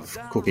we love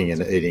cooking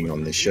and eating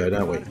on this show,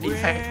 don't we? In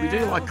fact, we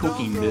do like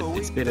cooking, but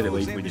it's better to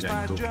eat when you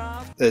don't cook.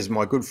 As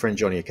my good friend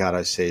Johnny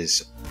Accardo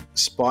says,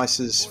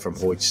 spices from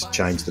Hoyts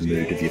change the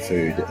mood of your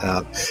food.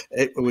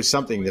 It was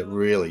something that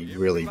really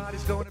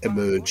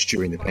emerged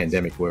during the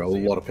pandemic, where a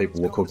lot of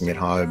people were cooking at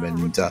home, and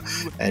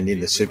in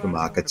the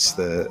supermarkets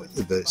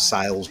the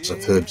sales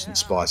of herbs and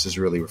spices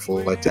really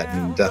reflect that,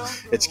 and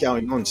it's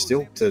going on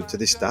still to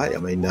this day. I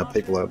mean,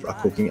 people are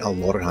cooking a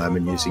lot at home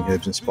and using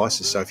herbs and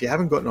spices. So if you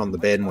haven't gotten on the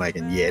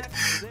bandwagon yet,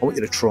 I want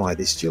you to try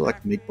this. Do you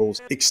like meatballs?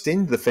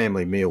 Extend the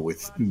family meal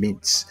with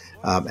mince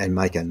and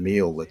make a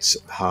meal that's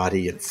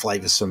hearty and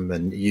flavoursome,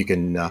 and you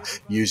can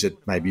use it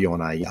maybe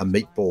on a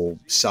meatball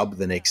sub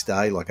the next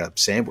day, like a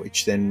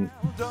sandwich. Then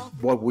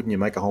why wouldn't you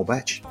make a whole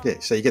batch? Yeah,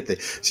 so you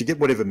get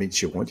whatever mince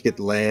you want. You get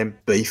lamb,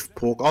 beef,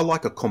 pork. I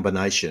like a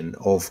combination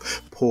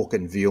of pork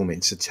and veal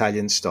mince,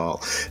 Italian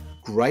style.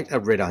 Grate a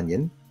red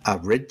onion, a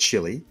red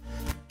chilli,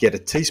 get a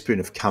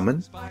teaspoon of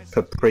cumin,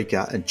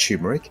 paprika and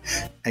turmeric,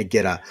 and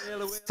get a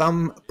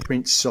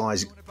thumbprint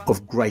size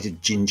of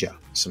grated ginger,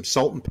 some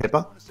salt and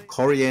pepper,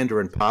 coriander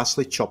and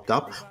parsley chopped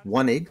up,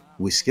 1 egg,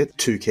 whisk it,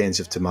 2 cans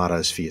of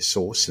tomatoes for your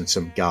sauce, and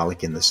some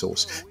garlic in the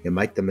sauce. You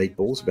make the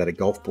meatballs about a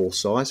golf ball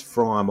size,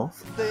 fry them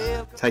off,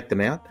 take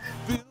them out,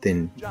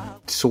 then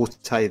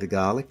saute the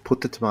garlic, put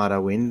the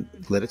tomato in,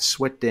 let it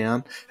sweat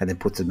down, and then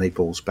put the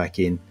meatballs back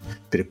in.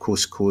 Bit of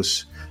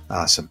couscous,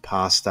 some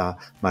pasta,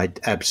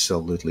 made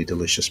absolutely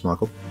delicious,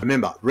 Michael.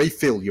 Remember,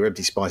 refill your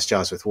empty spice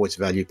jars with Hoyts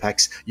value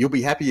packs. You'll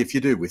be happy if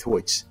you do with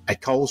Hoyts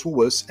at Coles,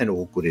 Woolworths, and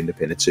all good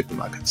independent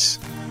supermarkets.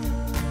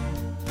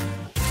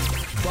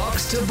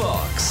 Box to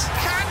Box.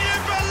 Can you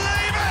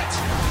believe it?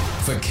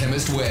 For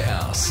Chemist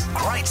Warehouse.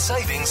 Great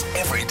savings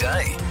every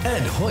day.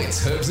 And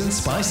Hoyts Herbs and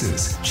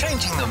Spices.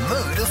 Changing the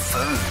mood of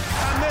food.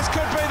 And this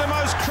could be the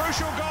most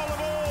crucial goal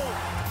of all.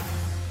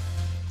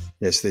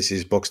 Yes, this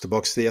is Box to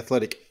Box, The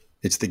Athletic.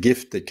 It's the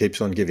gift that keeps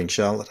on giving.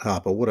 Charlotte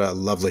Harpur. What a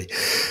lovely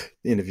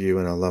interview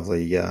and a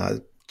lovely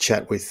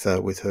chat with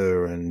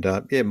her, and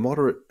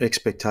moderate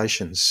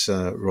expectations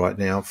right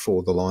now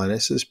for the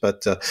Lionesses,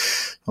 but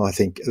I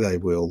think they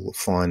will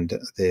find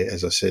their,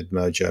 as I said,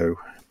 mojo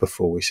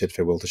before we said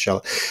farewell to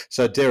Charlotte.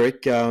 So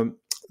Derek, the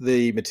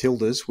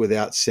Matildas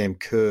without Sam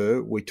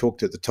Kerr, we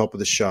talked at the top of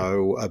the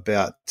show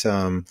about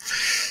the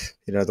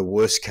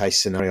worst case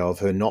scenario of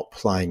her not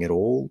playing at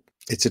all.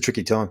 It's a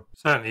tricky time.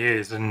 Certainly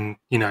is, and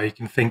you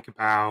can think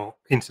about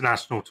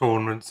international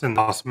tournaments and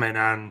last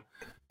men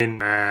in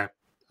there.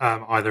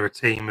 Either a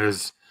team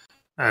has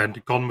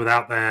gone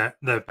without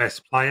their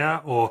best player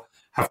or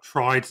have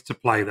tried to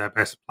play their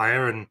best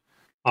player. And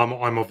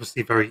I'm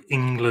obviously very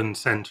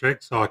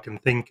England-centric, so I can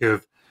think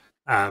of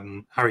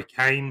Harry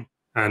Kane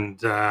and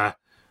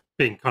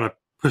being kind of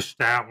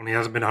pushed out when he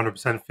hasn't been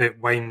 100% fit.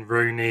 Wayne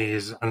Rooney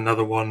is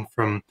another one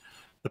from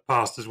the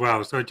past as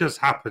well. So it just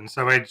happens.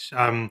 So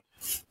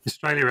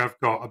Australia have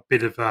got a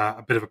bit of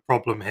a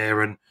problem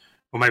here,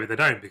 or maybe they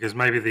don't, because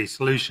maybe the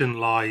solution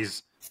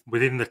lies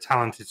within the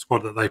talented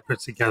squad that they put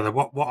together.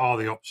 What are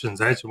the options,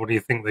 Edge, and what do you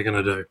think they're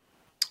going to do?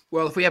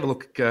 Well, if we have a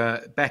look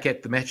back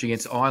at the match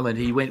against Ireland,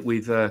 he went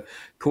with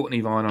Courtney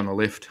Vine on the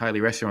left,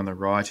 Hayley Rassar on the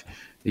right.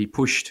 He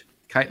pushed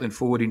Caitlin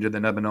forward into the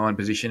number 9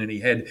 position, and he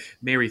had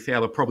Mary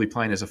Fowler probably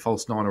playing as a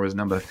false 9 or as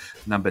number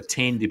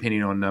 10,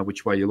 depending on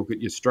which way you look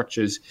at your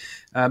structures.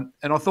 And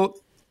I thought,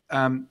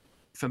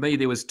 for me,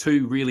 there was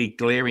 2 really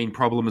glaring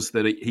problems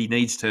that he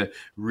needs to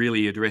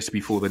really address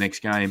before the next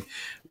game.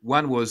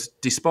 One was,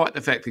 despite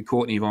the fact that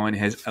Courtney Vine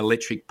has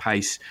electric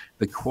pace,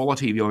 the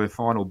quality of her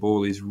final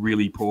ball is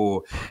really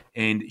poor,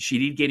 and she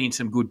did get in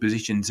some good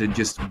positions and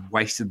just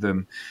wasted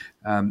them.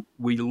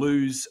 We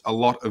lose a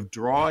lot of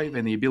drive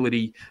and the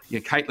ability.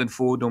 Caitlin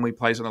Ford normally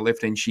plays on the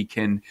left end. She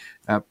can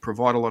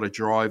provide a lot of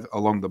drive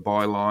along the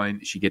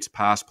byline. She gets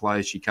past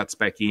players. She cuts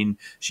back in.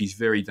 She's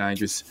very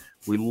dangerous.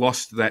 We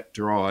lost that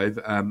drive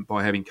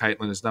by having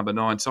Caitlin as number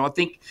 9. So I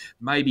think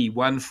maybe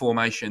one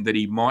formation that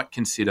he might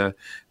consider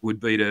would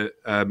be to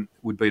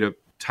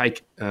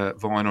take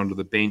Vine onto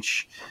the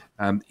bench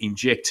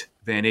inject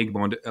Van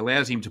Egmond,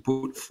 allows him to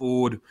put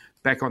Ford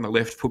back on the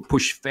left,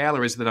 push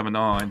Fowler as the number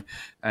 9,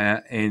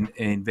 and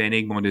Van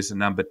Egmond as the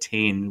number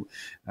 10,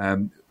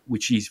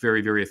 which he's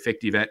very, very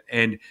effective at.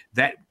 And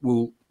that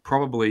will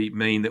probably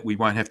mean that we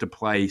won't have to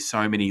play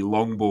so many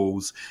long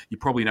balls. You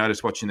probably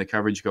noticed watching the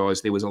coverage,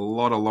 guys, there was a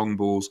lot of long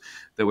balls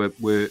that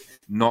were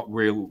not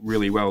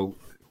really well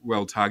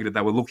targeted.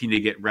 They were looking to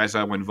get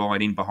Razzo and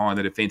Vine in behind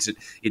the defence.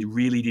 It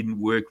really didn't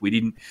work. We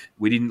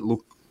didn't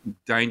look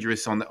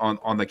dangerous on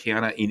the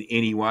counter in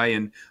any way,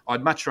 and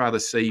I'd much rather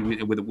see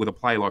with a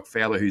player like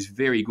Fowler, who's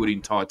very good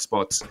in tight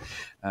spots,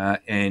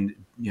 and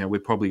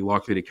we're probably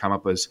likely to come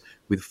up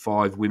with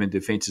 5 women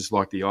defences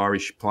like the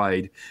Irish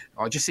played.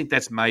 I just think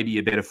that's maybe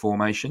a better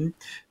formation.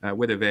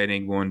 Whether Van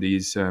Egmond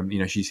is,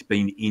 she's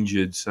been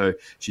injured, so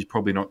she's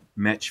probably not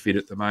match fit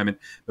at the moment.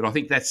 But I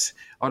think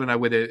I don't know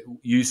whether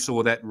you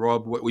saw that,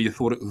 Rob, what you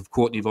thought of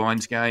Courtney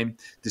Vine's game,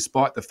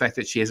 despite the fact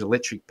that she has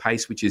electric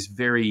pace, which is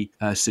very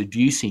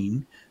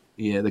seducing.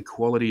 Yeah, the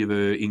quality of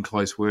her in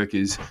close work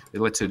it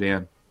lets her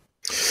down.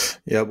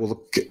 Yeah, well,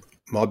 look,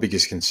 my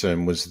biggest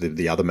concern was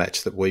the other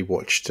match that we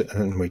watched,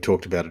 and we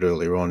talked about it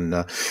earlier on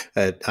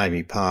at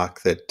Amy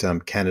Park,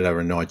 that Canada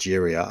and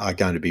Nigeria are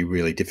going to be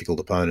really difficult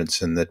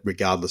opponents, and that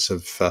regardless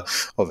of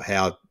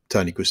how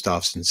Tony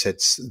Gustafsson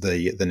sets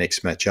the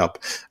next match up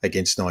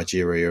against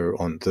Nigeria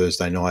on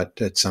Thursday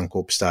night at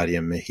Suncorp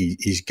Stadium,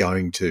 he's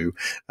going to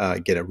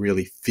get a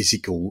really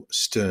physical,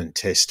 stern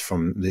test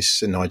from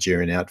this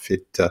Nigerian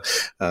outfit.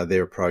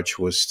 Their approach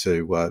was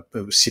to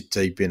sit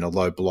deep in a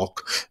low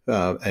block,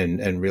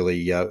 and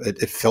really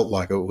it felt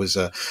like it was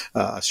a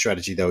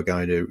strategy they were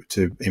going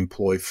to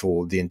employ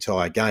for the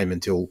entire game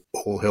until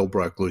all hell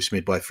broke loose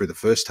midway through the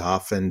first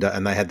half, and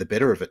they had the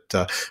better of it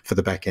for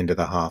the back end of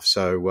the half.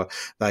 So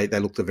they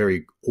looked a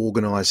very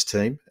organised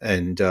team,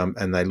 and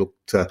they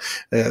looked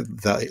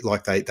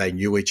like they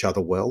knew each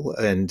other well,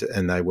 and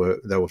they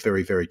were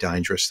very, very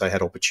dangerous. They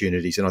had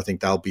opportunities, and I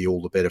think they'll be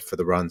all the better for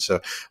the run.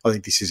 So I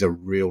think this is a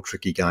real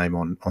tricky game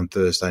on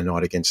Thursday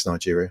night against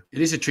Nigeria.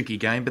 It is a tricky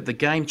game, but the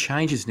game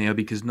changes now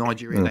because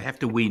Nigeria, they have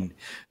to win.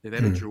 They've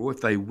had a draw.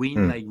 If they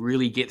win, they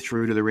really get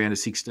through to the round of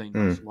 16,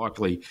 most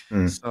likely.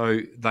 So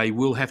they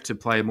will have to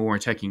play a more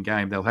attacking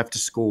game. They'll have to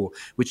score,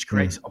 which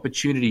creates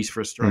opportunities for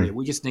Australia.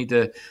 We just need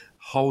to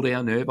hold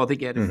our nerve. I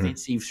think our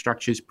defensive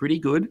structure is pretty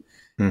good.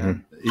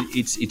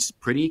 It's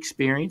pretty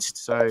experienced.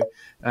 So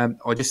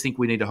I just think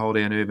we need to hold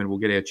our nerve and we'll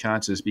get our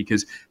chances,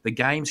 because the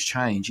games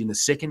change. In the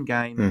second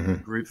game of the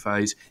group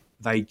phase,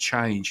 they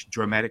change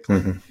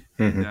dramatically.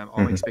 And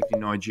I'm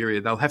expecting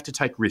Nigeria, they'll have to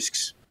take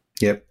risks.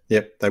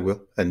 Yep, they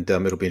will. And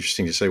it'll be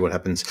interesting to see what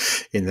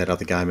happens in that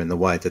other game and the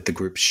way that the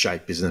group's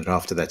shape, isn't it,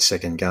 after that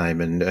second game.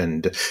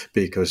 And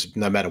because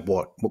no matter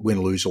what,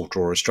 win, lose or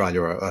draw,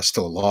 Australia are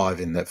still alive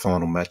in that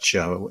final match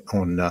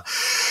on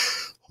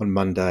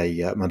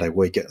Monday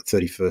week,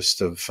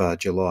 31st of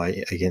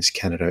July against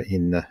Canada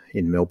in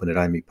Melbourne at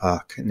Amy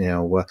Park.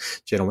 Now,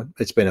 gentlemen,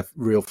 it's been a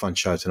real fun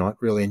show tonight.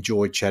 Really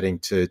enjoyed chatting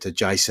to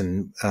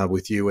Jason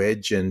with you,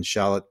 Edge, and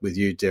Charlotte with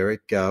you,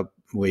 Derek.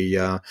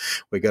 We're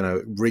going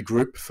to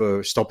regroup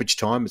for stoppage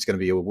time. It's going to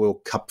be a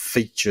World Cup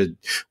featured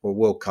or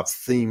World Cup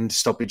themed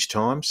stoppage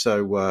time.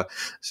 So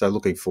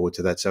looking forward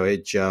to that. So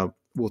Edge,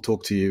 we'll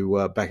talk to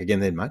you back again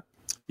then, mate.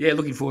 Yeah,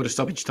 looking forward to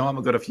stoppage time.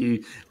 I've got a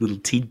few little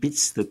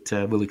tidbits that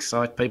will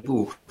excite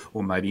people,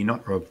 or maybe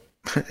not, Rob.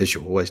 As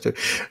you always do.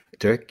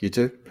 Derek, you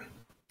too?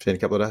 See you in a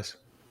couple of days.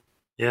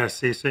 Yeah,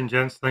 see you soon,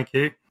 gents. Thank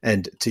you.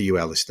 And to you,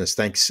 our listeners,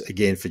 thanks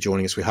again for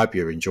joining us. We hope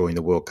you're enjoying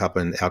the World Cup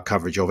and our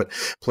coverage of it.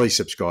 Please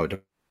subscribe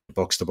to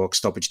Box2Box,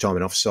 Stoppage Time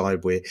and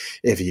Offside,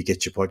 wherever you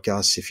get your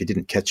podcasts. If you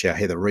didn't catch our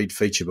Heather Reid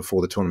feature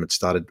before the tournament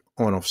started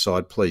on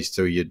Offside, please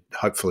do.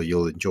 Hopefully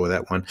you'll enjoy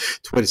that one.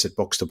 Tweet us at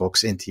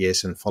Box2Box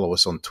NTS and follow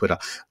us on Twitter.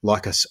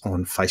 Like us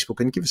on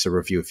Facebook and give us a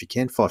review if you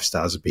can. 5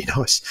 stars would be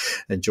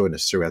nice. And join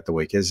us throughout the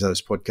week as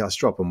those podcasts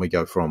drop and we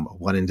go from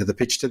one end of the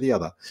pitch to the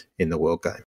other in the World Game.